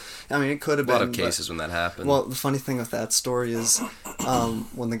 though. I mean, it could have been. A lot of cases when that happened. Well, the funny thing with that story is,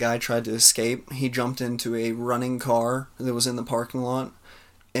 when the guy tried to escape, he jumped into a running car that was in the parking lot.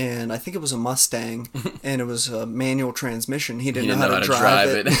 And I think it was a Mustang, and it was a manual transmission. He didn't know how to drive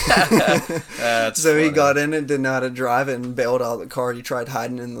it. So funny. He got in it, didn't know how to drive it, and bailed out of the car. He tried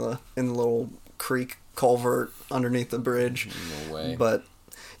hiding in the little creek culvert underneath the bridge. No way. But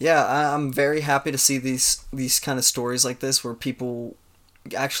yeah, I'm very happy to see these kind of stories like this where people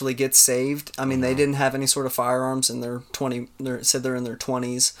actually get saved. I mean, they didn't have any sort of firearms, and they're in their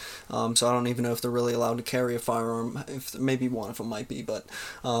 20s, so I don't even know if they're really allowed to carry a firearm. If maybe one of them might be, but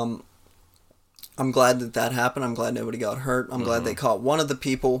I'm glad that happened. I'm glad nobody got hurt. I'm glad they caught one of the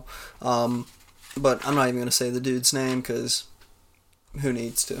people, but I'm not even going to say the dude's name because who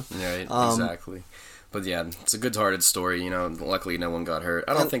needs to? Right, exactly. But yeah, it's a good-hearted story. Luckily no one got hurt.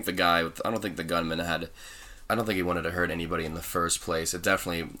 I don't think the gunman had. I don't think he wanted to hurt anybody in the first place. It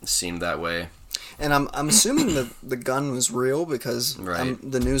definitely seemed that way. And I'm assuming that the gun was real because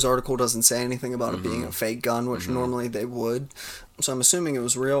the news article doesn't say anything about it being a fake gun, which normally they would. So I'm assuming it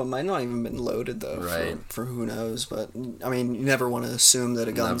was real. It might not even been loaded though, for who knows. But I mean, you never want to assume that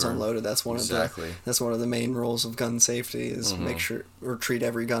a gun's unloaded. That's one of the main rules of gun safety is make sure or treat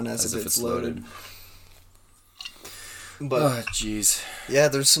every gun as if it's loaded. But jeez, yeah,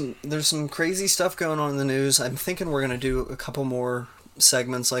 there's some crazy stuff going on in the news. I'm thinking we're gonna do a couple more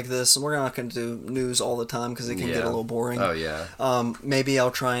segments like this, and we're not going to do news all the time because it can get a little boring. Oh yeah. Maybe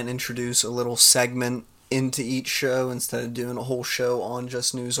I'll try and introduce a little segment into each show instead of doing a whole show on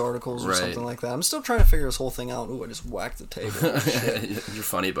just news articles or something like that. I'm still trying to figure this whole thing out. Ooh, I just whacked the table. Your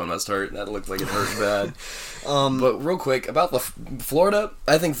funny bone must hurt. That looked like it hurt bad. But real quick about the Florida,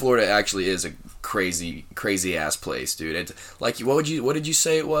 I think Florida actually is a crazy ass place, dude. It's like what did you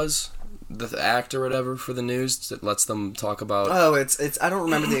say it was? The act or whatever for the news that lets them talk about. Oh, it's I don't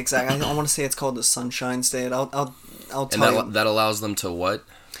remember the exact. I want to say it's called the Sunshine State. I'll tell you. That allows them to what?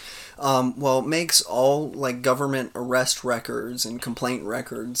 Well, it makes all like government arrest records and complaint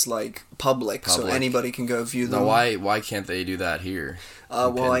records like public, so anybody can go view them. Now, why can't they do that here?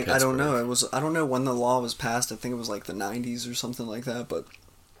 Well, I don't know. I don't know when the law was passed. I think it was like the 90s or something like that. But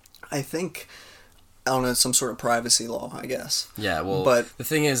I think. I don't know, some sort of privacy law, I guess. Yeah, well, but the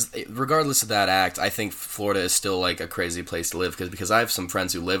thing is, regardless of that act, I think Florida is still like a crazy place to live because I have some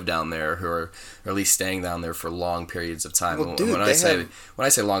friends who live down there who are at least staying down there for long periods of time. Well, dude, when I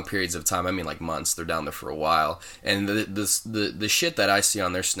say long periods of time, I mean like months. They're down there for a while, and the shit that I see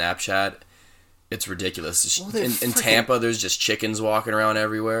on their Snapchat. It's ridiculous. In Tampa, there's just chickens walking around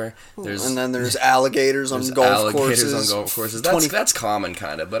everywhere. And then there's alligators on golf courses. That's common,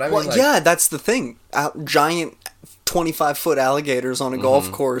 kind of. But I mean, yeah, that's the thing. Giant 25-foot alligators on a golf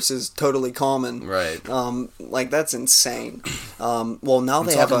course is totally common. Right. Like that's insane. Well, now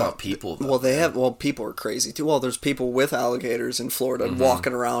they have about people. Though, people are crazy too. Well, there's people with alligators in Florida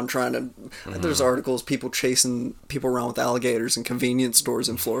walking around trying to. There's articles people chasing people around with alligators in convenience stores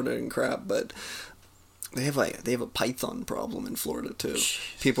in Florida and crap, but. They have a python problem in Florida too.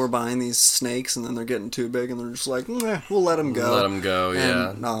 Jeez. People are buying these snakes and then they're getting too big and they're just like, we'll let them go. Let them go,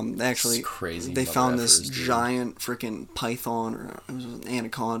 yeah. And actually, it's crazy. They found this giant freaking python, or it was an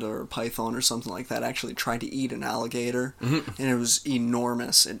anaconda or a python or something like that. Actually, tried to eat an alligator, and it was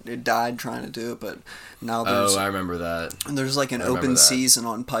enormous. It died trying to do it, but now there's. Oh, I remember that. And there's like an open season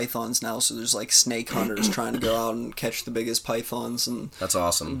on pythons now, so there's like snake hunters trying to go out and catch the biggest pythons, and that's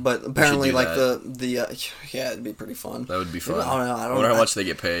awesome. But apparently, like the yeah, it'd be pretty fun. That would be fun. I wonder how much they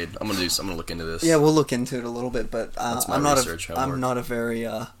get paid. I'm gonna look into this. Yeah, we'll look into it a little bit, but I'm not a very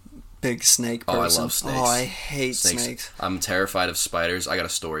big snake person. Oh, I love snakes. Oh, I hate snakes. I'm terrified of spiders. I got a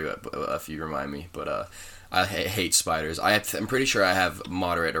story if you remind me, but I hate spiders. I'm pretty sure I have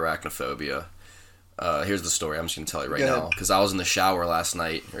moderate arachnophobia. Here's the story. I'm just gonna tell you right now because I was in the shower last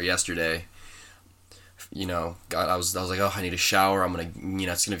night or yesterday. You know, I was like, oh, I need a shower. I'm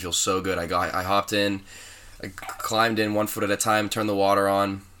gonna, it's gonna feel so good. I hopped in, I climbed in 1 foot at a time, turned the water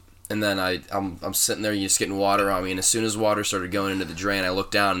on, and then I'm sitting there, just getting water on me. And as soon as water started going into the drain, I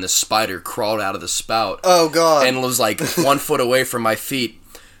looked down, and this spider crawled out of the spout. Oh God! And was like 1 foot away from my feet.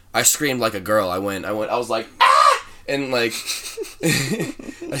 I screamed like a girl. I was like, ah! And like,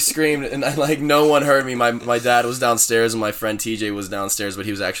 I screamed, and no one heard me. My dad was downstairs, and my friend TJ was downstairs, but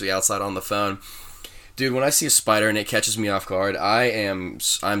he was actually outside on the phone. Dude, when I see a spider and it catches me off guard, I'm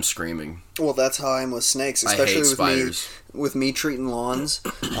screaming. Well, that's how I am with snakes, especially with me treating lawns,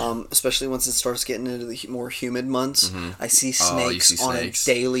 especially once it starts getting into the more humid months. I see snakes on a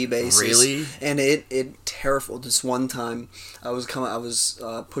daily basis. Really? And it terrified. This one time, I was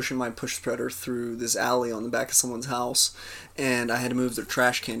pushing my push spreader through this alley on the back of someone's house, and I had to move their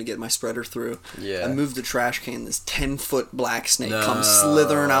trash can to get my spreader through. Yeah. I moved the trash can. This 10-foot black snake comes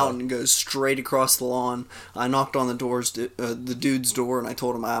slithering out and goes straight across the lawn. I knocked on the dude's door, and I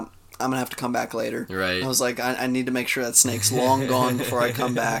told him I'm going to have to come back later. Right. I was like, I need to make sure that snake's long gone before I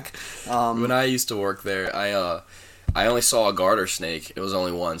come back. When I used to work there, I only saw a garter snake. It was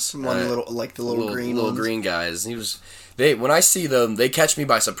only once. Little green guys. When I see them, they catch me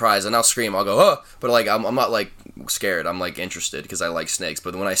by surprise, and I'll scream. I'll go, oh! But I'm not scared. I'm interested because I like snakes.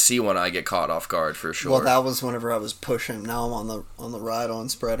 But when I see one, I get caught off guard for sure. Well, that was whenever I was pushing. Now I'm on the ride-on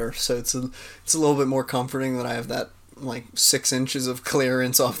spreader, so it's a little bit more comforting that I have that 6 inches of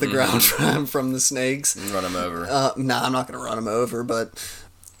clearance off the ground from the snakes. Run them over. Nah, I'm not gonna run them over, but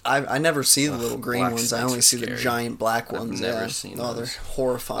I never see the little green ones. I only see the giant black ones. I've never seen those. They're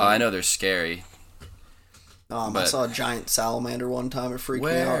horrifying. I know they're scary. I saw a giant salamander one time. It freaked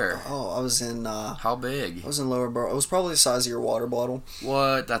me out. Oh, I was in... how big? I was in Lower Borough. It was probably the size of your water bottle.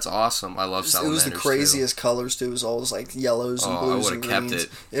 What? That's awesome. I love salamanders. It was the craziest colors, too. It was all like yellows and blues and greens. I would have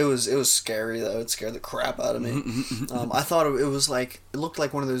kept it. It was scary, though. It scared the crap out of me. I thought it was like... It looked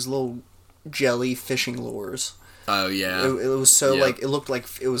like one of those little jelly fishing lures. Oh, yeah. It was so, like, it looked like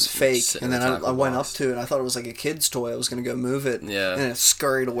it was fake. And then I went up to it, and I thought it was like a kid's toy. I was going to go move it. Yeah. And it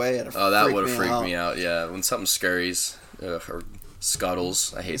scurried away. And that would have freaked me out, yeah. When something scurries, or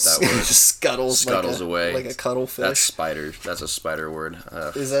scuttles, I hate that word. Scuttles away. Like a cuttlefish. That's spider. That's a spider word.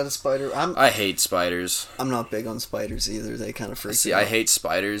 Is that a spider? I hate spiders. I'm not big on spiders either. They kind of freak me out. I hate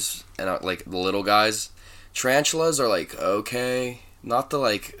spiders, and like the little guys. Tarantulas are like, okay. Not the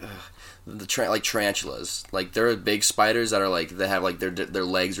like... like tarantulas, like there are big spiders that are like they have like their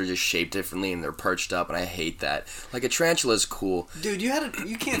legs are just shaped differently and they're perched up, and I hate that. Like a tarantula is cool, dude. You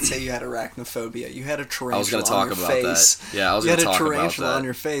can't say you had arachnophobia. You had a tarantula. I was going to talk about face. that. Yeah, I was going to talk about that. You had a tarantula on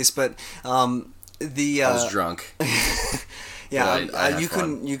your face, but I was drunk. Yeah, you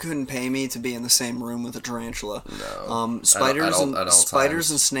couldn't pay me to be in the same room with a tarantula. No, spiders spiders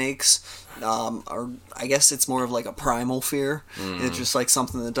and snakes are, I guess it's more of like a primal fear. It's just like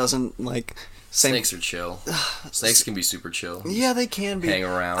something that doesn't like. Snakes are chill. Snakes can be super chill. Yeah, they can be. Hang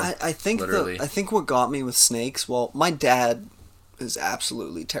around. I think literally. I think what got me with snakes. Well, my dad is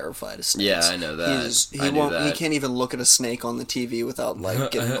absolutely terrified of snakes. Yeah, I know that. He can't even look at a snake on the TV without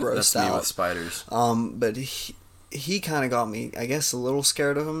like getting grossed out. That's me with spiders. But he kind of got me, I guess, a little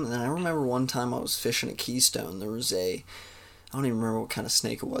scared of him. And I remember one time I was fishing at Keystone. There was I don't even remember what kind of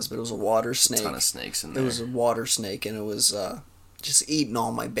snake it was, but it was a water snake. A ton of snakes in there. It was a water snake, and it was just eating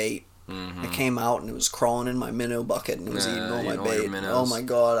all my bait. Mm-hmm. It came out, and it was crawling in my minnow bucket, and it was eating all my bait. Oh my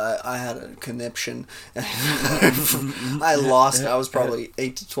god, I had a conniption. I lost. I was probably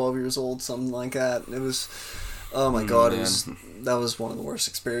 8 to 12 years old, something like that. It was... Oh my god, that was one of the worst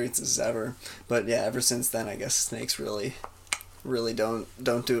experiences ever. But yeah, ever since then, I guess snakes really don't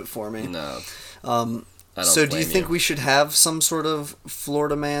do it for me. No. So do you think we should have some sort of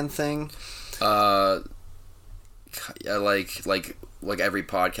Florida man thing? Yeah, like every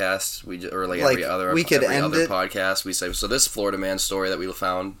podcast every other podcast we say, so this Florida man story that we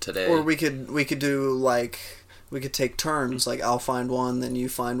found today. Or we could do like... We could take turns, like I'll find one, then you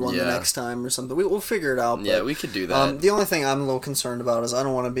find one the next time or something. We'll figure it out. But, yeah, we could do that. The only thing I'm a little concerned about is I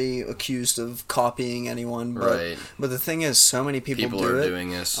don't want to be accused of copying anyone. But, right. But the thing is, so many people are doing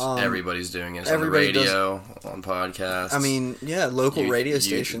this. Everybody's doing this on the radio, on podcasts. I mean, yeah, local radio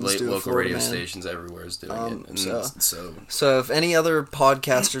stations do it. Local radio stations everywhere is doing it. And so if any other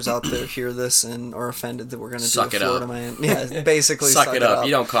podcasters out there hear this and are offended that we're going to do a Florida man, yeah, basically suck it up.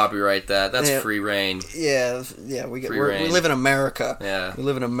 You don't copyright that. That's free reign. Yeah, we live in America. Yeah, we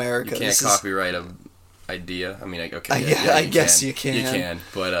live in America. You can't copyright an idea. I mean, okay. I guess you can. You can,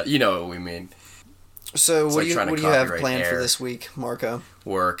 but you know what we mean. So what do you have planned for this week, Marco?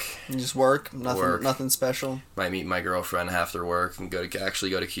 Work. You just work? Nothing special? Might meet my girlfriend after work and go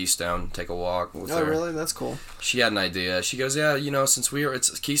to Keystone, take a walk with her. Oh, really? That's cool. She had an idea. She goes, yeah, since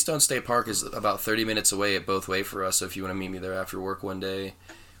it's Keystone State Park is about 30 minutes away both way for us. So if you want to meet me there after work one day,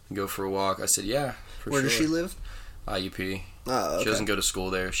 and go for a walk. I said, yeah. Where does she live? IUP. Oh, okay. She doesn't go to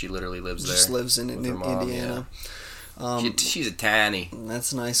school there. She literally lives there. Just lives in Indiana. Yeah. She's a tanny.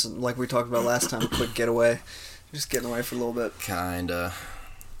 That's nice. Like we talked about last time, a quick getaway. Just getting away for a little bit. Kinda.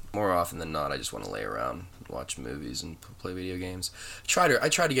 More often than not, I just want to lay around, watch movies, and play video games. I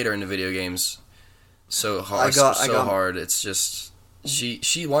tried to get her into video games so hard. Hard. It's just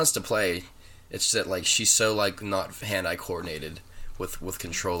she wants to play. It's that like she's so like not hand-eye coordinated with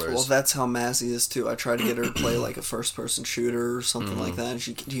controllers. Well, that's how Mazzy is too. I try to get her to play like a first-person shooter or something like that, and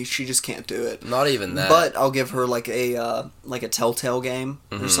she just can't do it. Not even that. But I'll give her like a Telltale game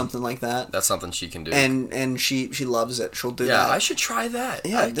or something like that. That's something she can do. And she loves it. She'll do that. Yeah, I should try that.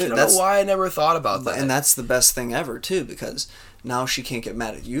 Yeah, I don't know why I never thought about that. And that's the best thing ever too, because now she can't get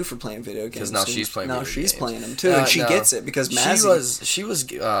mad at you for playing video games. Because now she's playing video games. Now she's playing them too, and she gets it because Mazzy... She was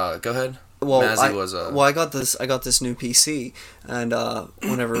go ahead. Well, I got this new PC, and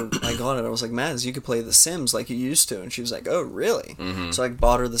whenever I got it, I was like, Maz, you could play The Sims like you used to, and she was like, oh, really? Mm-hmm. So I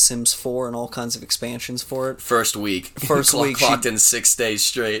bought her The Sims 4 and all kinds of expansions for it. First week, clocked in 6 days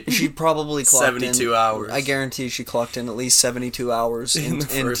straight. She probably clocked 72 hours. I guarantee she clocked in at least 72 hours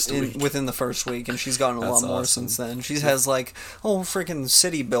within the first week, and she's gotten a lot more since then. She has like a whole freaking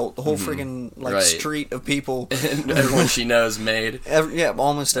city built, a whole freaking street of people, and everyone she knows made.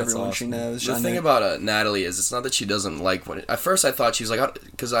 Almost everyone she knows. The thing about Natalie is it's not that she doesn't like at first I thought she was like,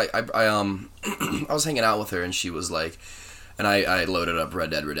 because I was hanging out with her and she was like, and I loaded up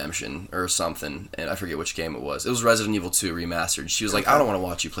Red Dead Redemption or something, and I forget which game it was. It was Resident Evil 2 remastered. She was like, I don't want to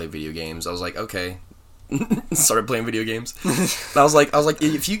watch you play video games. I was like, okay. Started playing video games. I was like,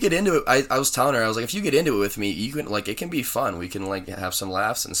 if you get into it, I was telling her, I was like, if you get into it with me, you can, like, it can be fun. We can, like, have some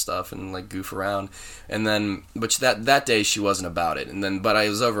laughs and stuff and, like, goof around. And then, but that day she wasn't about it. And then, but I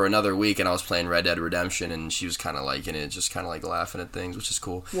was over another week and I was playing Red Dead Redemption and she was kind of liking it, just kind of like laughing at things, which is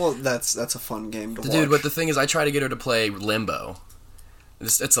cool. Well, that's a fun game to watch. Dude, but the thing is, I try to get her to play Limbo.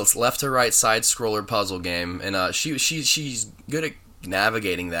 It's a left to right side scroller puzzle game, and she's good at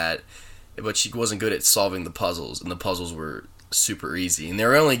navigating that. But she wasn't good at solving the puzzles, and the puzzles were super easy, and they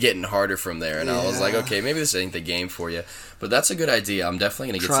were only getting harder from there. And I was like, okay, maybe this ain't the game for you. But that's a good idea. I'm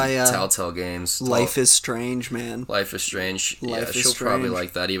definitely gonna get some Telltale games. Life is Strange, man. Life is Strange. She'll probably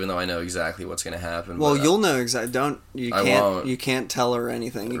like that, even though I know exactly what's gonna happen. Well, you'll know exactly. You can't tell her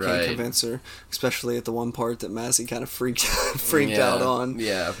anything. You can't convince her, especially at the one part that Massey kind of freaked out on.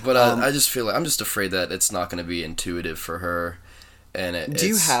 Yeah, but I just feel like I'm just afraid that it's not gonna be intuitive for her. And do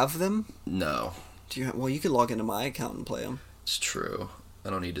you have them? No. Well, you could log into my account and play them. It's true. I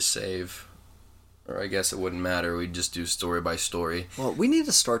don't need to save. Or I guess it wouldn't matter. We'd just do story by story. Well, we need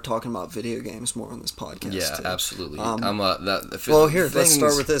to start talking about video games more on this podcast. Yeah, too. Absolutely. Let's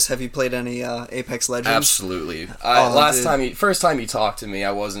start with this. Have you played any Apex Legends? Absolutely. First time you talked to me,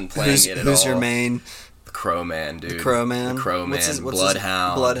 I wasn't playing it at all. Who's your main? Crowman, dude. The Crowman.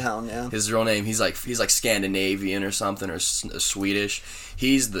 Bloodhound. Bloodhound, yeah. His real name, he's like Scandinavian or something, or Swedish.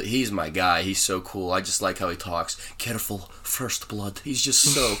 He's my guy. He's so cool. I just like how he talks. Careful, first blood. He's just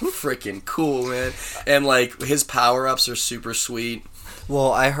so freaking cool, man. And like his power ups are super sweet.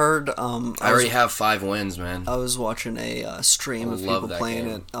 Well, I heard. I already have 5 wins, man. I was watching a stream of people playing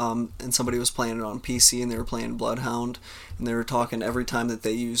it, and somebody was playing it on PC, and they were playing Bloodhound, and they were talking every time that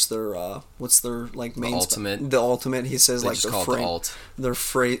they use their what's their like main ultimate. The ultimate. He says like their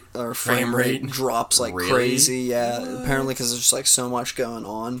frame rate drops like crazy. Yeah, apparently because there's just like so much going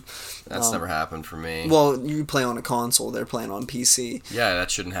on. That's never happened for me. Well, you play on a console. They're playing on PC. Yeah,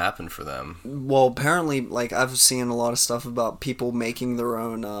 that shouldn't happen for them. Well, apparently, like I've seen a lot of stuff about people making their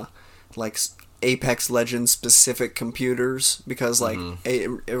own like Apex Legends specific computers because like it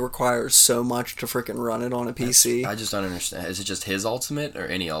requires so much to freaking run it on a PC. I just don't understand. Is it just his ultimate or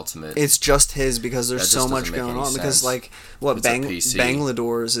any ultimate? It's just his because there's so much going on. Because like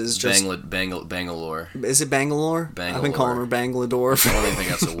Bangladore's is just Bangalore. Is it Bangalore? I've been calling her Banglador. I don't even think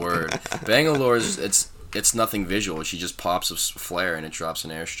that's a word. Bangalore's it's nothing visual. She just pops a flare and it drops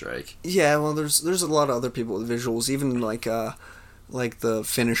an airstrike. Yeah, well, there's a lot of other people with visuals, even like the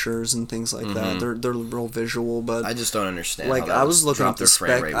finishers and things like that. They're real visual, but I just don't understand. Like how I was looking at the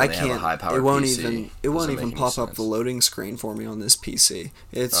spec, I can't. It won't PC. even pop up the loading screen for me on this PC.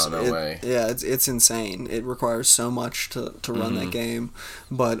 No way. Yeah, it's insane. It requires so much to run that game.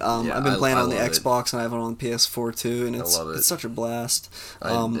 But I've been playing on the Xbox and I have it on the PS4 too, and it's such a blast.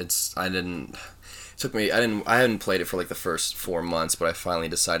 I hadn't played it for like the first 4 months, but I finally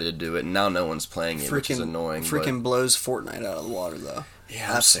decided to do it, and now no one's playing it, which is annoying. Blows Fortnite out of the water, though.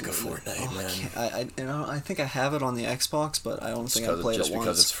 Yeah, I'm sick of Fortnite, man. I think I have it on the Xbox, but I don't think I played it once. Just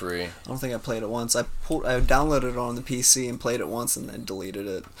because it's free. I don't think I played it once. I downloaded it on the PC and played it once, and then deleted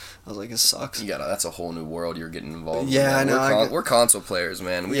it. I was like, it sucks. That's a whole new world you're getting involved in. Yeah, I know. We're console players,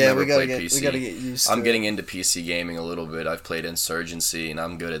 man. We never played PC. We gotta get used to it. I'm getting into PC gaming a little bit. I've played Insurgency, and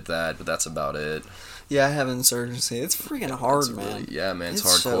I'm good at that, but that's about it. Yeah, I have Insurgency. It's freaking hard, man. Yeah, man, it's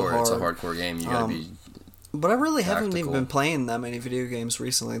hardcore. So hard. It's a hardcore game. You gotta be. But I really haven't even been playing that many video games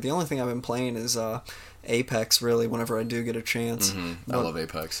recently. The only thing I've been playing is Apex. Really, whenever I do get a chance. I love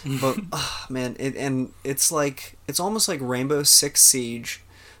Apex. But man, it's almost like Rainbow Six Siege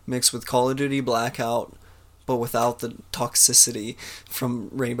mixed with Call of Duty Blackout, but without the toxicity from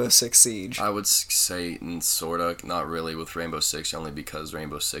Rainbow Six Siege. I would say sorta, not really with Rainbow Six, only because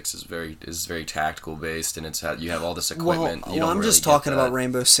Rainbow Six is very tactical based, and you have all this equipment. Well, I'm just talking about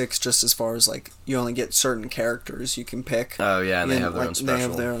Rainbow Six, just as far as like you only get certain characters you can pick. Oh yeah, and they have their own special. They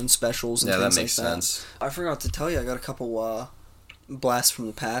have their own specials. And things that makes sense. I forgot to tell you, I got a couple Blast from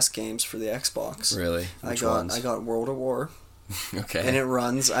the Past games for the Xbox. Really? Which ones? I got World at War. Okay. And it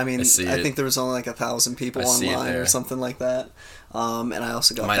runs. I mean, I think there was only like 1,000 people online or something like that. And I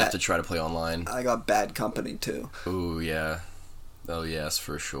also got. I might have to try to play online. I got Bad Company too. Ooh yeah. Oh yes,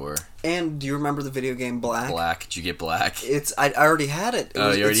 for sure. And do you remember the video game Black? Black. Did you get Black? I already had it. You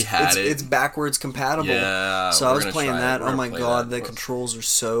already had it? It's backwards compatible. Yeah. So I was playing that. Oh my god, the controls are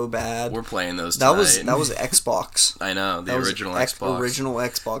so bad. We're playing those tonight. That was Xbox. I know, the original Xbox. Original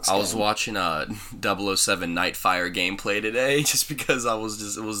Xbox I was watching 007 Nightfire gameplay today just because it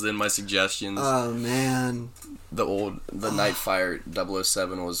was in my suggestions. Oh man. the Nightfire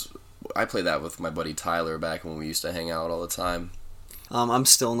 007 was. I played that with my buddy Tyler back when we used to hang out all the time. I'm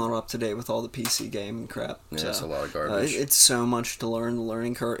still not up to date with all the PC game crap. Yeah, it's a lot of garbage. It's so much to learn, the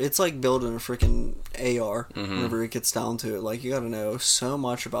learning curve. It's like building a freaking AR whenever it gets down to it. Like, you gotta know so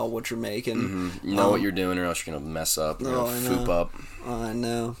much about what you're making. You know what you're doing, or else you're gonna mess up. You're gonna foop up. I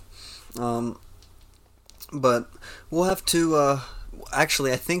know. But we'll have to...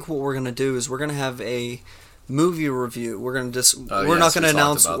 actually, I think what we're gonna do is we're gonna have a movie review. We're gonna just we're not gonna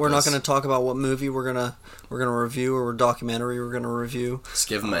announce. We're not gonna talk about what movie we're gonna review, or documentary we're gonna review. Just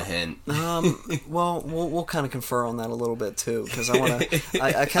give them a hint. Well, we'll kind of confer on that a little bit too, because I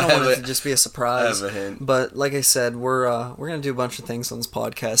kind of want it to just be a surprise. I have a hint. But like I said, we're gonna do a bunch of things on this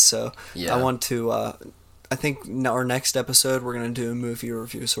podcast, so yeah. I want to. I think our next episode we're going to do a movie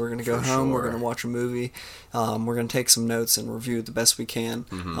review. So we're going to go home, we're going to watch a movie, we're going to take some notes and review it the best we can.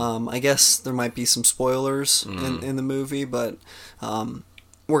 I guess there might be some spoilers in the movie, but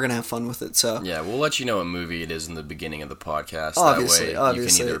we're going to have fun with it. So yeah, we'll let you know what movie it is in the beginning of the podcast. Obviously, that way you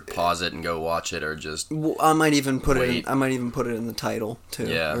can either pause it and go watch it, or just I might even put it in the title too,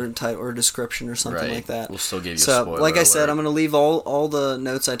 yeah, or description or something like that. We'll still give you so, a spoiler like I said, alert. I'm going to leave all the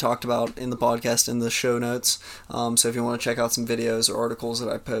notes I talked about in the podcast in the show notes. So if you want to check out some videos or articles that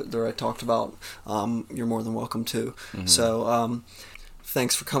I talked about, you're more than welcome to. So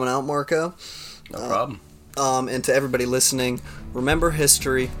thanks for coming out, Marco. No problem. And to everybody listening, remember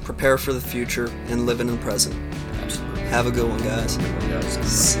history, prepare for the future, and live in the present. Absolutely. Have a good one, guys. Good one, guys.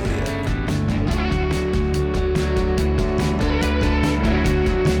 See ya.